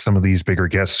to get some of these bigger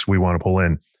guests we want to pull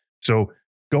in. So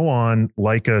go on,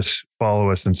 like us,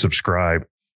 follow us, and subscribe.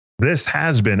 This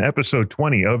has been episode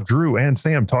 20 of Drew and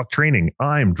Sam Talk Training.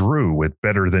 I'm Drew with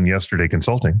Better Than Yesterday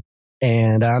Consulting.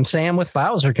 And I'm Sam with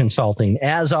Bowser Consulting.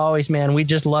 As always, man, we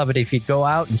just love it if you'd go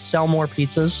out and sell more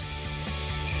pizzas.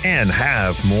 And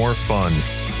have more fun.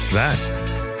 That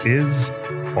is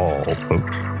all,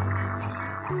 folks.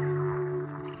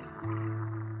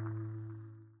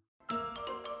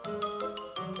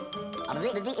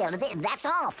 That's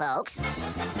all, folks.